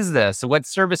is this? So what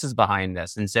service is behind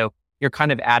this? And so you're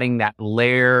kind of adding that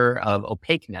layer of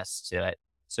opaqueness to it.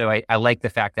 So I like the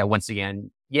fact that, once again,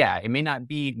 it may not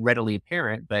be readily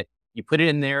apparent, but you put it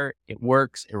in there, it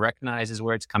works, it recognizes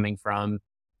where it's coming from,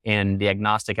 and the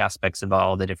agnostic aspects of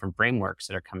all the different frameworks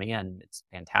that are coming in. It's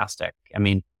fantastic. I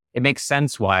mean, it makes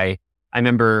sense why. I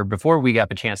remember before we got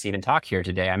the chance to even talk here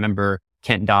today, I remember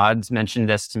Kent Dodds mentioned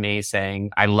this to me saying,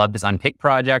 I love this Unpic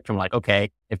project. I'm like, okay,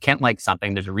 if Kent likes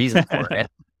something, there's a reason for it.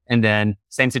 And then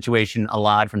same situation,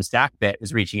 Alad from StackBit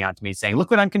was reaching out to me saying, look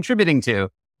what I'm contributing to.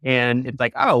 And it's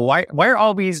like, oh, why are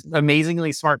all these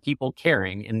amazingly smart people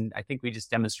caring? And I think we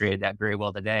just demonstrated that very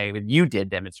well today. You did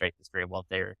demonstrate this very well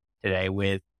there today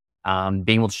with being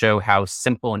able to show how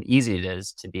simple and easy it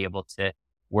is to be able to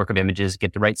work with images,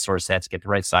 get the right source sets, get the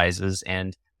right sizes,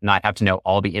 and not have to know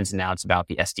all the ins and outs about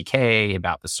the SDK,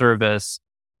 about the service,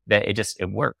 that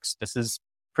it works. This is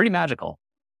pretty magical.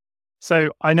 So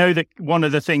I know that one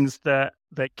of the things that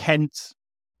Kent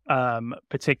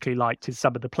particularly liked is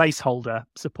some of the placeholder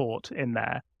support in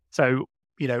there. So,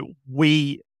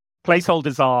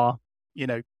 placeholders are,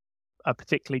 a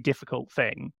particularly difficult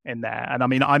thing in there. And I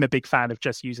mean, I'm a big fan of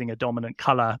just using a dominant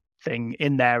color thing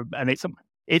in there. And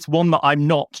it's one that I'm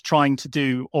not trying to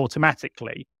do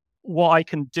automatically. What I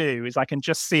can do is I can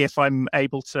just see if I'm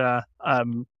able to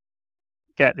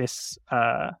get this.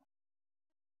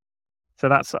 So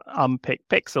that's Unpic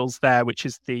Pixels there, which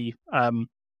is the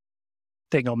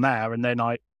thing on there. And then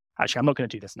I'm not going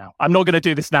to do this now. I'm not going to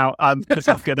do this now because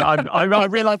I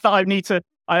realize that I need to.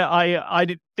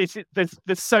 There's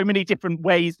so many different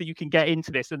ways that you can get into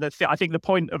this, and I think the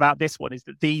point about this one is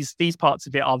that these parts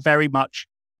of it are very much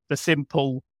the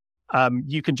simple.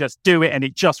 You can just do it, and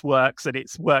it just works, and it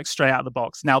works straight out of the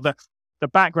box. Now the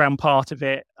background part of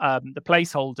it, the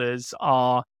placeholders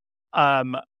are a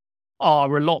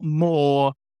lot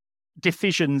more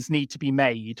decisions need to be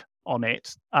made on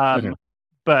it.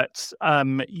 But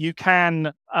you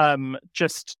can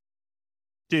just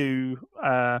do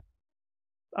a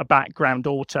background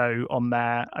auto on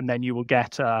there, and then you will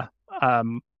get a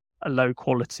low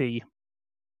quality.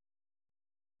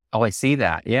 Oh, I see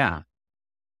that. Yeah.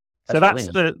 That's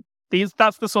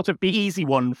the sort of the easy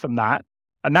one from that,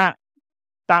 and that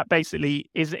basically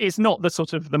is not the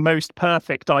sort of the most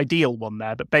perfect ideal one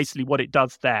there, but basically what it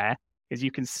does there is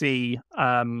you can see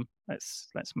let's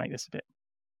make this a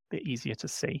bit easier to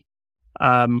see.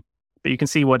 But you can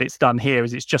see what it's done here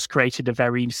is it's just created a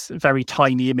very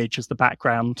tiny image as the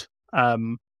background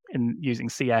in using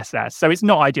CSS. So it's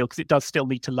not ideal because it does still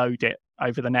need to load it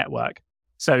over the network.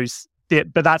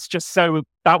 But that's just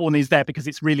that one is there because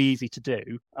it's really easy to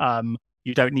do.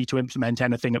 You don't need to implement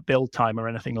anything at build time or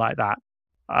anything like that.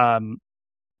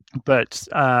 But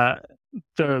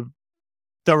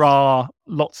there are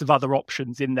lots of other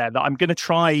options in there that I'm going to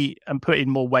try and put in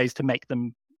more ways to make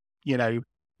them,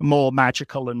 more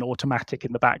magical and automatic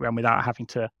in the background without having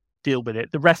to deal with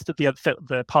it. The rest of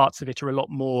the parts of it are a lot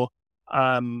more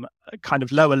kind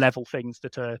of lower level things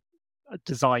that are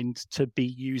designed to be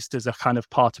used as a kind of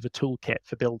part of a toolkit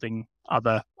for building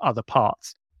other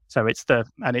parts. So it's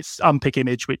Unpic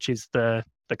image, which is the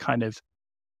kind of,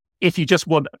 if you just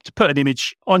want to put an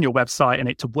image on your website and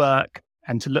it to work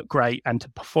and to look great and to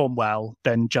perform well,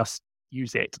 then just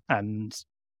use it. And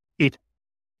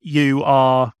you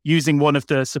are using one of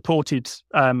the supported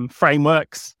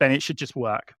frameworks, then it should just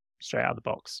work straight out of the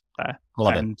box there.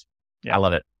 I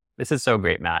love it. This is so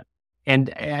great, Matt.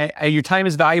 And your time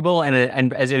is valuable.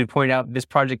 And as you pointed out, this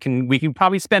project we can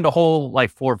probably spend a whole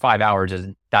 4 or 5 hours just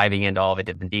diving into all the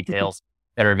different details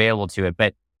that are available to it.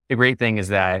 But the great thing is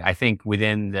that I think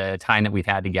within the time that we've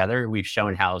had together, we've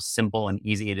shown how simple and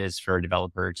easy it is for a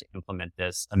developer to implement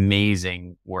this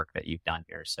amazing work that you've done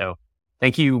here. So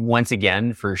thank you once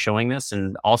again for showing this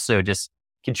and also just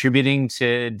contributing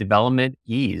to development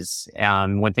ease.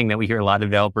 One thing that we hear a lot of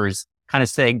developers kind of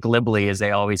say glibly is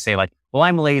they always say well,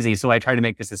 I'm lazy, so I try to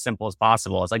make this as simple as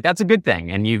possible. It's that's a good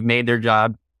thing. And you've made their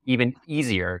job even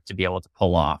easier to be able to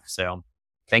pull off. So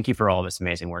thank you for all this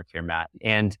amazing work here, Matt.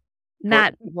 And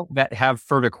Matt, for people that have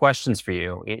further questions for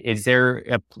you, is there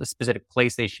a specific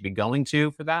place they should be going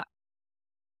to for that?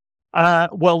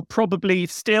 Well, probably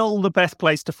still the best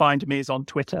place to find me is on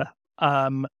Twitter.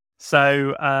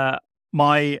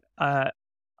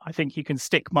 I think you can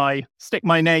stick my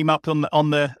name up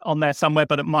on there somewhere,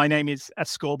 but my name is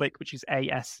Ascorbic, which is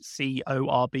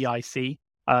ASCORBIC.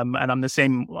 And I'm the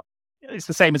same. It's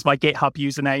the same as my GitHub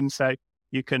username, so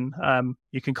you can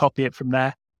copy it from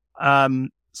there.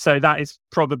 So that is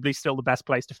probably still the best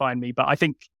place to find me. But I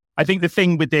think the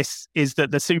thing with this is that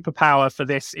the superpower for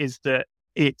this is that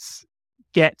there's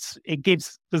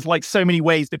so many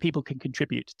ways that people can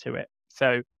contribute to it.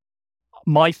 So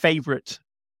my favorite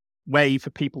way for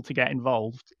people to get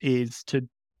involved is to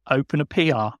open a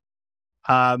PR.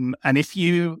 And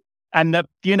the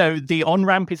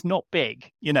on-ramp is not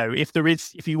big.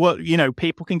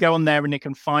 People can go on there and they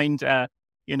can find,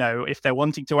 if they're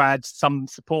wanting to add some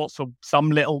support for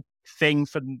some little thing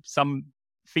for some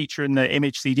feature in the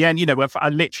image CDN, I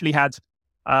literally had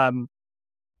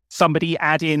somebody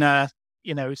add in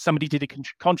somebody did a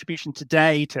contribution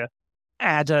today to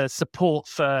add a support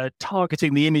for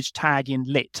targeting the image tag in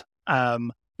lit. Now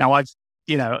I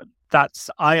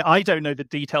don't know the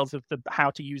details of how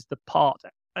to use the part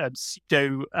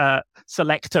pseudo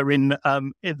selector in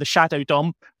the shadow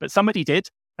DOM, but somebody did,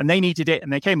 and they needed it,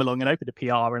 and they came along and opened a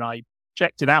PR, and I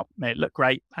checked it out, and it looked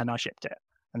great, and I shipped it,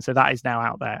 and so that is now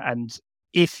out there. And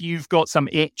if you've got some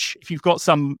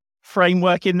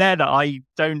framework in there that I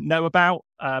don't know about,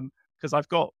 because I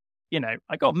got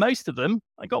most of them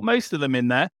in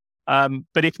there,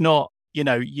 but if not,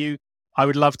 I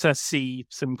would love to see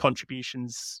some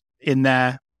contributions in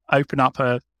there. Open up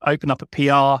a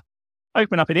PR,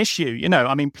 open up an issue.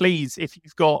 Please, if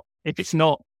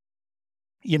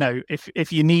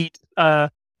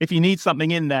you need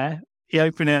something in there, you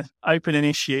open an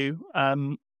issue,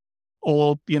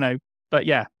 but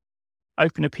yeah,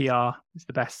 open a PR is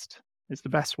the best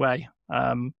way.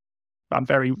 I'm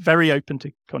very, very open to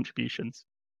contributions.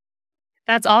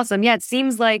 That's awesome. Yeah, it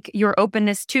seems like your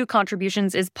openness to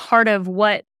contributions is part of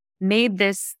what made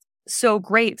this so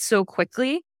great so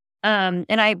quickly.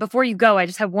 Before you go, I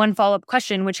just have one follow-up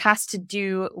question, which has to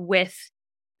do with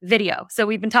video. So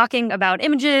we've been talking about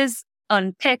images,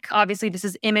 Unpic. Obviously, this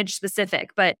is image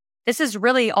specific, but this has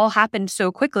really all happened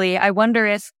so quickly. I wonder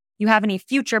if you have any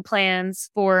future plans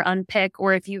for Unpic,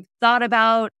 or if you've thought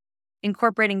about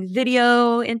incorporating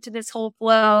video into this whole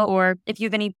flow, or if you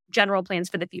have any general plans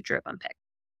for the future of Unpic.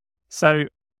 So,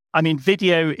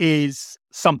 video is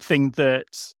something that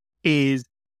it's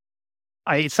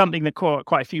something that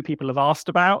quite a few people have asked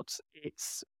about.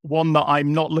 It's one that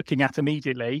I'm not looking at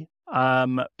immediately,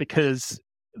 because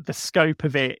the scope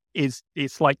of it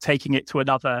it's like taking it to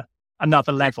another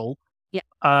level. Yeah.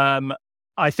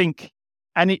 I think,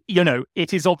 and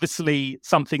it is obviously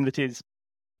something that is,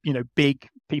 big.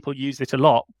 People use it a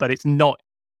lot, but it's not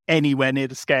anywhere near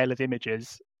the scale of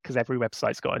images, because every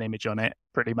website's got an image on it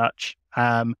pretty much.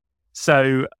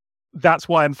 So that's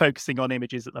why I'm focusing on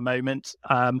images at the moment.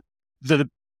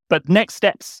 But next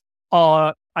steps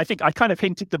are, I think I kind of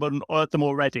hinted them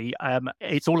already.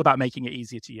 It's all about making it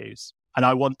easier to use. And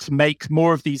I want to make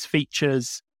more of these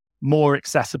features more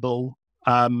accessible,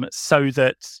 so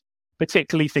that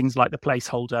particularly things like the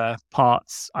placeholder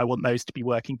parts, I want those to be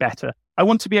working better. I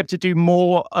want to be able to do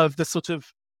more of the sort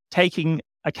of taking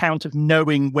account of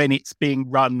knowing when it's being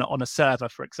run on a server,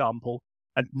 for example,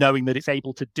 and knowing that it's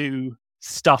able to do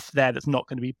stuff there that's not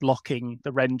going to be blocking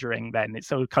the rendering. Then it's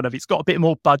sort of kind of, it's got a bit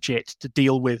more budget to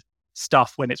deal with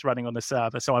stuff when it's running on the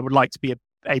server. So I would like to be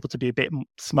able to be a bit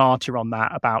smarter on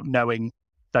that, about knowing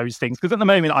those things. Because at the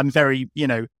moment, I'm very,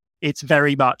 it's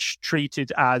very much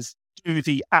treated as do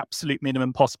the absolute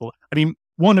minimum possible. I mean,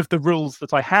 one of the rules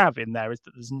that I have in there is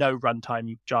that there's no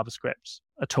runtime JavaScript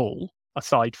at all,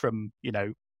 aside from,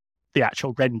 the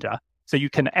actual render. So you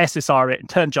can SSR it and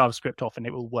turn JavaScript off and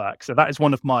it will work. So that is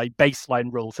one of my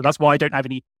baseline rules. So that's why I don't have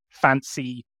any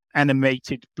fancy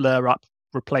animated blur up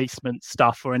replacement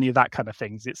stuff or any of that kind of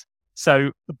things.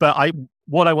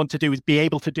 What I want to do is be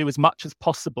able to do as much as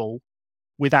possible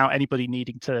without anybody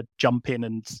needing to jump in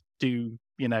and do,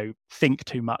 think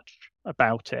too much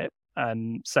about it.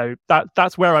 And so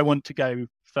that's where I want to go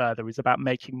further, is about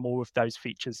making more of those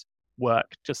features work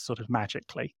just sort of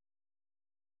magically,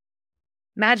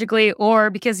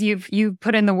 or because you've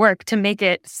put in the work to make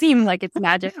it seem like it's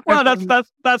magic. Well,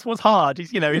 that's what's hard. Is,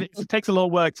 it takes a lot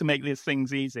of work to make these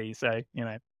things easy. So,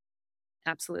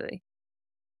 Absolutely.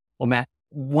 Well, Matt,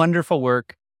 wonderful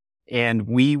work. And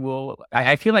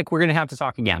I feel like we're going to have to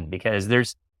talk again, because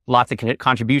there's lots of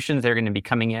contributions that are going to be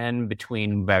coming in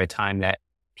by the time that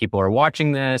people are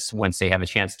watching this, once they have a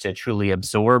chance to truly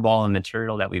absorb all the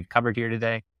material that we've covered here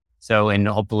today. So, and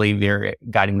hopefully they're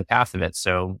guiding the path of it.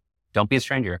 So don't be a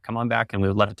stranger. Come on back, and we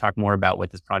would love to talk more about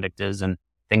what this project is and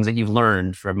things that you've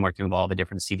learned from working with all the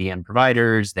different CDN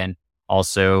providers, then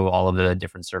also all of the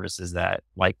different services that,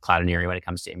 like Cloudinary, when it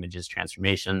comes to images,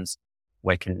 transformations,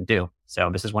 what it can do. So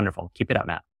this is wonderful. Keep it up,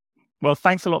 Matt. Well,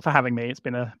 thanks a lot for having me. It's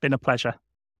been a pleasure.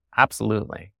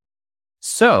 Absolutely.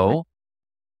 So,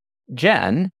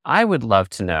 Jen, I would love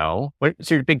to know,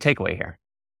 what's your big takeaway here?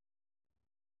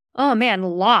 Oh man,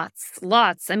 lots.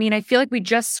 I mean, I feel like we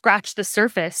just scratched the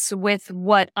surface with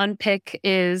what Unpic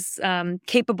is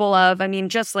capable of. I mean,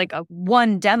 just like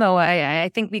one demo,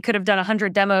 I think we could have done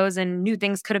 100 demos and new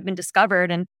things could have been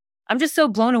discovered. And I'm just so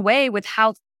blown away with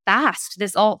how fast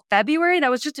February, that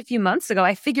was just a few months ago.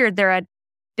 I figured there had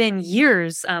been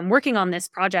years working on this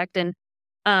project, and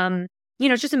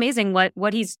it's just amazing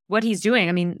what he's doing.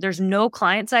 I mean, there's no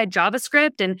client-side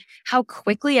JavaScript, and how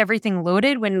quickly everything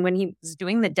loaded when he was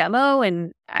doing the demo.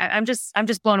 And I'm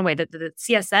just blown away that the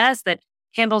CSS that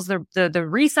handles the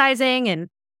resizing, and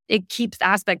it keeps the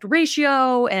aspect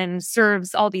ratio and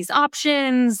serves all these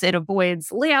options. It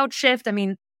avoids layout shift. I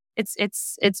mean,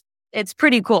 it's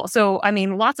pretty cool. So, I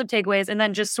mean, lots of takeaways, and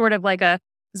then just sort of like a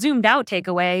zoomed out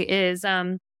takeaway is,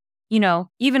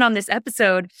 even on this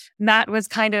episode, Matt was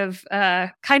kind of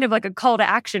like a call to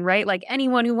action, right? Like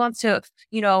anyone who wants to,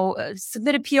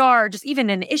 submit a PR, just even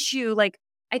an issue, like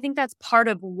I think that's part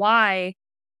of why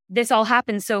this all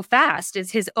happened so fast,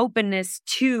 is his openness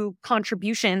to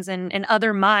contributions and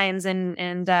other minds.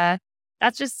 And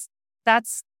that's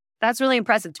really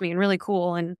impressive to me and really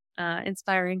cool and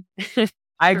inspiring.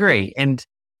 I agree. And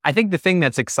I think the thing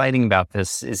that's exciting about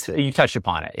this is, you touched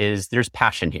upon it, is there's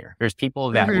passion here. There's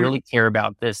people that really care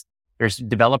about this. There's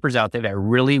developers out there that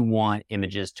really want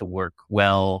images to work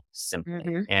well,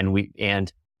 simply.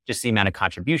 And just the amount of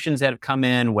contributions that have come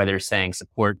in, whether saying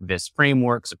support this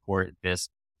framework, support this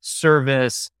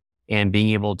service, and being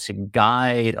able to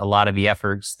guide a lot of the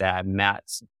efforts that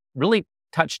Matt's really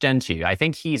touched into. I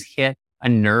think he's hit a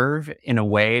nerve in a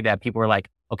way that people are like,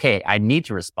 okay, I need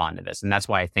to respond to this. And that's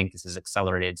why I think this is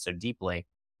accelerated so deeply.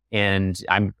 And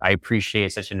I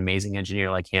appreciate such an amazing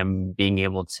engineer like him being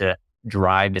able to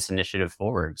drive this initiative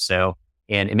forward. So,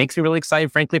 and it makes me really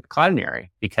excited, frankly, for Cloudinary,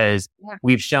 because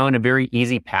we've shown a very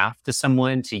easy path to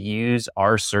someone to use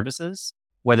our services,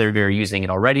 whether they're using it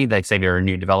already, like say they're a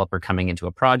new developer coming into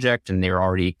a project and they're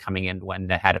already coming in when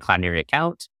they had a Cloudinary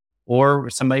account, or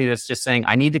somebody that's just saying,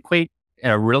 I need to create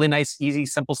a really nice, easy,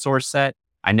 simple source set.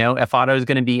 I know FAuto is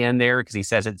going to be in there because he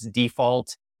says it's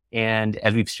default. And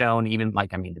as we've shown, even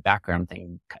the background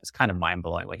thing is kind of mind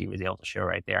blowing what he was able to show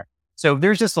right there. So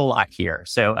there's just a lot here.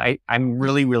 So I'm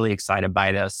really, really excited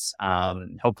by this.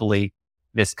 Hopefully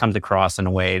this comes across in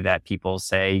a way that people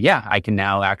say, yeah, I can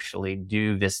now actually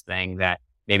do this thing that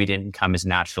maybe didn't come as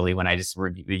naturally when I just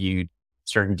reviewed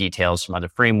certain details from other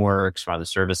frameworks, from other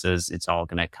services. It's all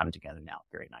going to come together now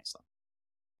very nicely.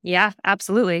 Yeah,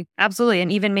 absolutely. Absolutely.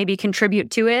 And even maybe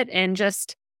contribute to it and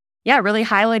just, yeah, really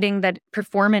highlighting that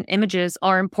performant images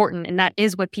are important and that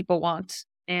is what people want.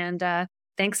 And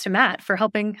thanks to Matt for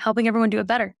helping everyone do it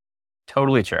better.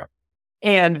 Totally true.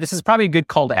 And this is probably a good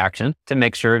call to action to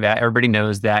make sure that everybody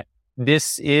knows that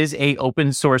this is a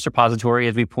open source repository,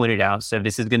 as we pointed out. So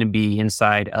this is going to be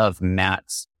inside of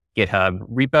Matt's GitHub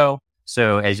repo.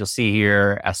 So as you'll see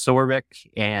here, Asorbic,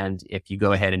 and if you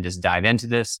go ahead and just dive into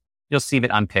this, you'll see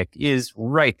that Unpic is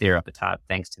right there at the top,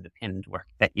 thanks to the pinned work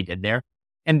that you did there.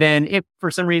 And then if for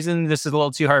some reason this is a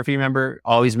little too hard for you to remember,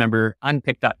 always remember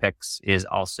unpic.pics is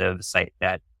also the site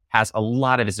that has a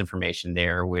lot of this information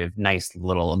there with nice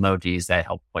little emojis that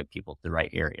help point people to the right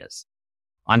areas.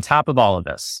 On top of all of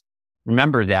this,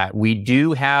 remember that we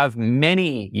do have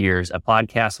many years of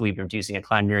podcasts we've been producing at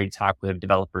Cloudinary to talk with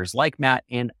developers like Matt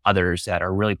and others that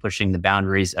are really pushing the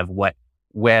boundaries of what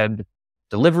web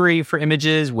delivery for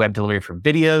images, web delivery for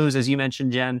videos, as you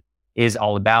mentioned, Jen, is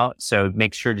all about. So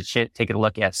make sure to take a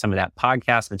look at some of that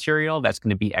podcast material. That's going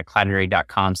to be at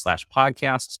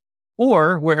cloudinary.com/podcasts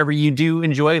or wherever you do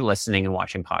enjoy listening and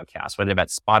watching podcasts, whether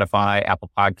that's Spotify, Apple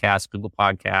Podcasts, Google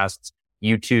Podcasts,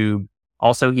 YouTube,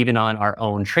 also even on our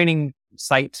own training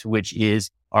site, which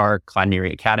is our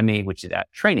Cloudinary Academy, which is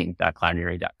at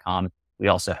training.cloudinary.com. We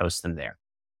also host them there.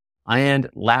 And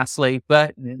lastly,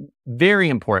 but very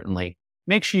importantly,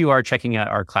 make sure you are checking out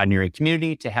our Cloudinary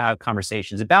community to have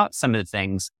conversations about some of the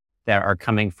things that are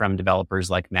coming from developers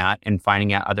like Matt and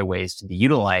finding out other ways to be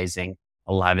utilizing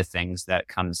a lot of things that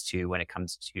comes to when it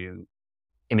comes to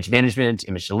image management,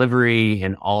 image delivery,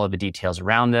 and all of the details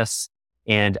around this.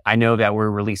 And I know that we're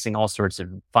releasing all sorts of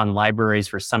fun libraries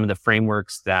for some of the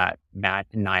frameworks that Matt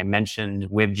and I mentioned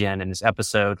with Jen in this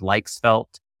episode, like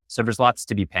Svelte. So there's lots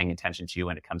to be paying attention to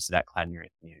when it comes to that Cloudinary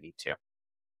community too.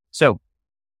 So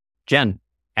Jen,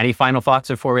 any final thoughts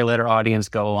before we let our audience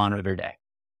go on with their day?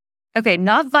 Okay,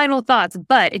 not final thoughts,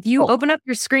 but if you open up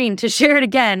your screen to share it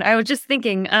again, I was just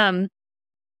thinking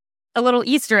a little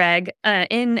Easter egg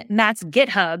in Matt's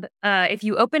GitHub. If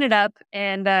you open it up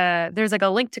and there's like a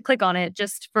link to click on it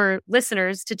just for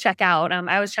listeners to check out.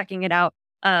 I was checking it out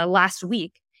last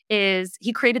week. Is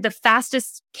he created the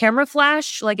fastest camera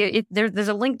flash? Like there's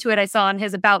a link to it I saw on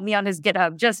his About Me on his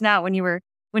GitHub just now when you were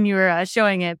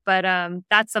showing it. But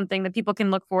that's something that people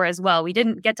can look for as well. We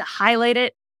didn't get to highlight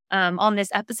it on this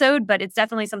episode, but it's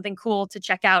definitely something cool to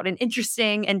check out and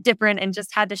interesting and different, and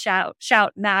just had to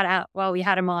shout Matt out while we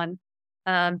had him on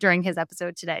during his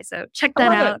episode today. So check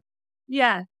that out.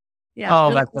 Yeah. Oh,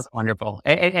 really that's wonderful.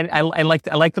 And I like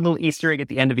the little Easter egg at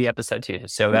the end of the episode too.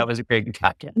 So that was a great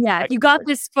catch. Yeah. If you got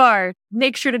this far,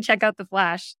 make sure to check out the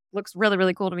Flash. Looks really,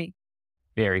 really cool to me.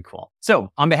 Very cool. So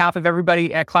on behalf of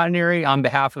everybody at Cloudinary, on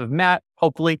behalf of Matt,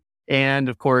 hopefully, and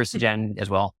of course, Jen as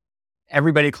well,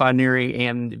 everybody at Cloudinary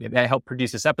and that helped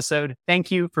produce this episode,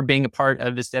 thank you for being a part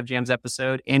of this DevJams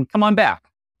episode. And come on back,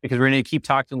 because we're going to keep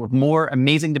talking with more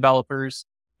amazing developers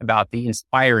about the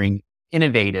inspiring,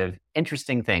 innovative,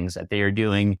 interesting things that they are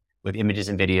doing with images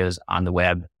and videos on the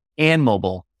web and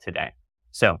mobile today.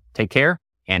 So take care,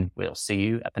 and we'll see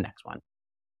you at the next one.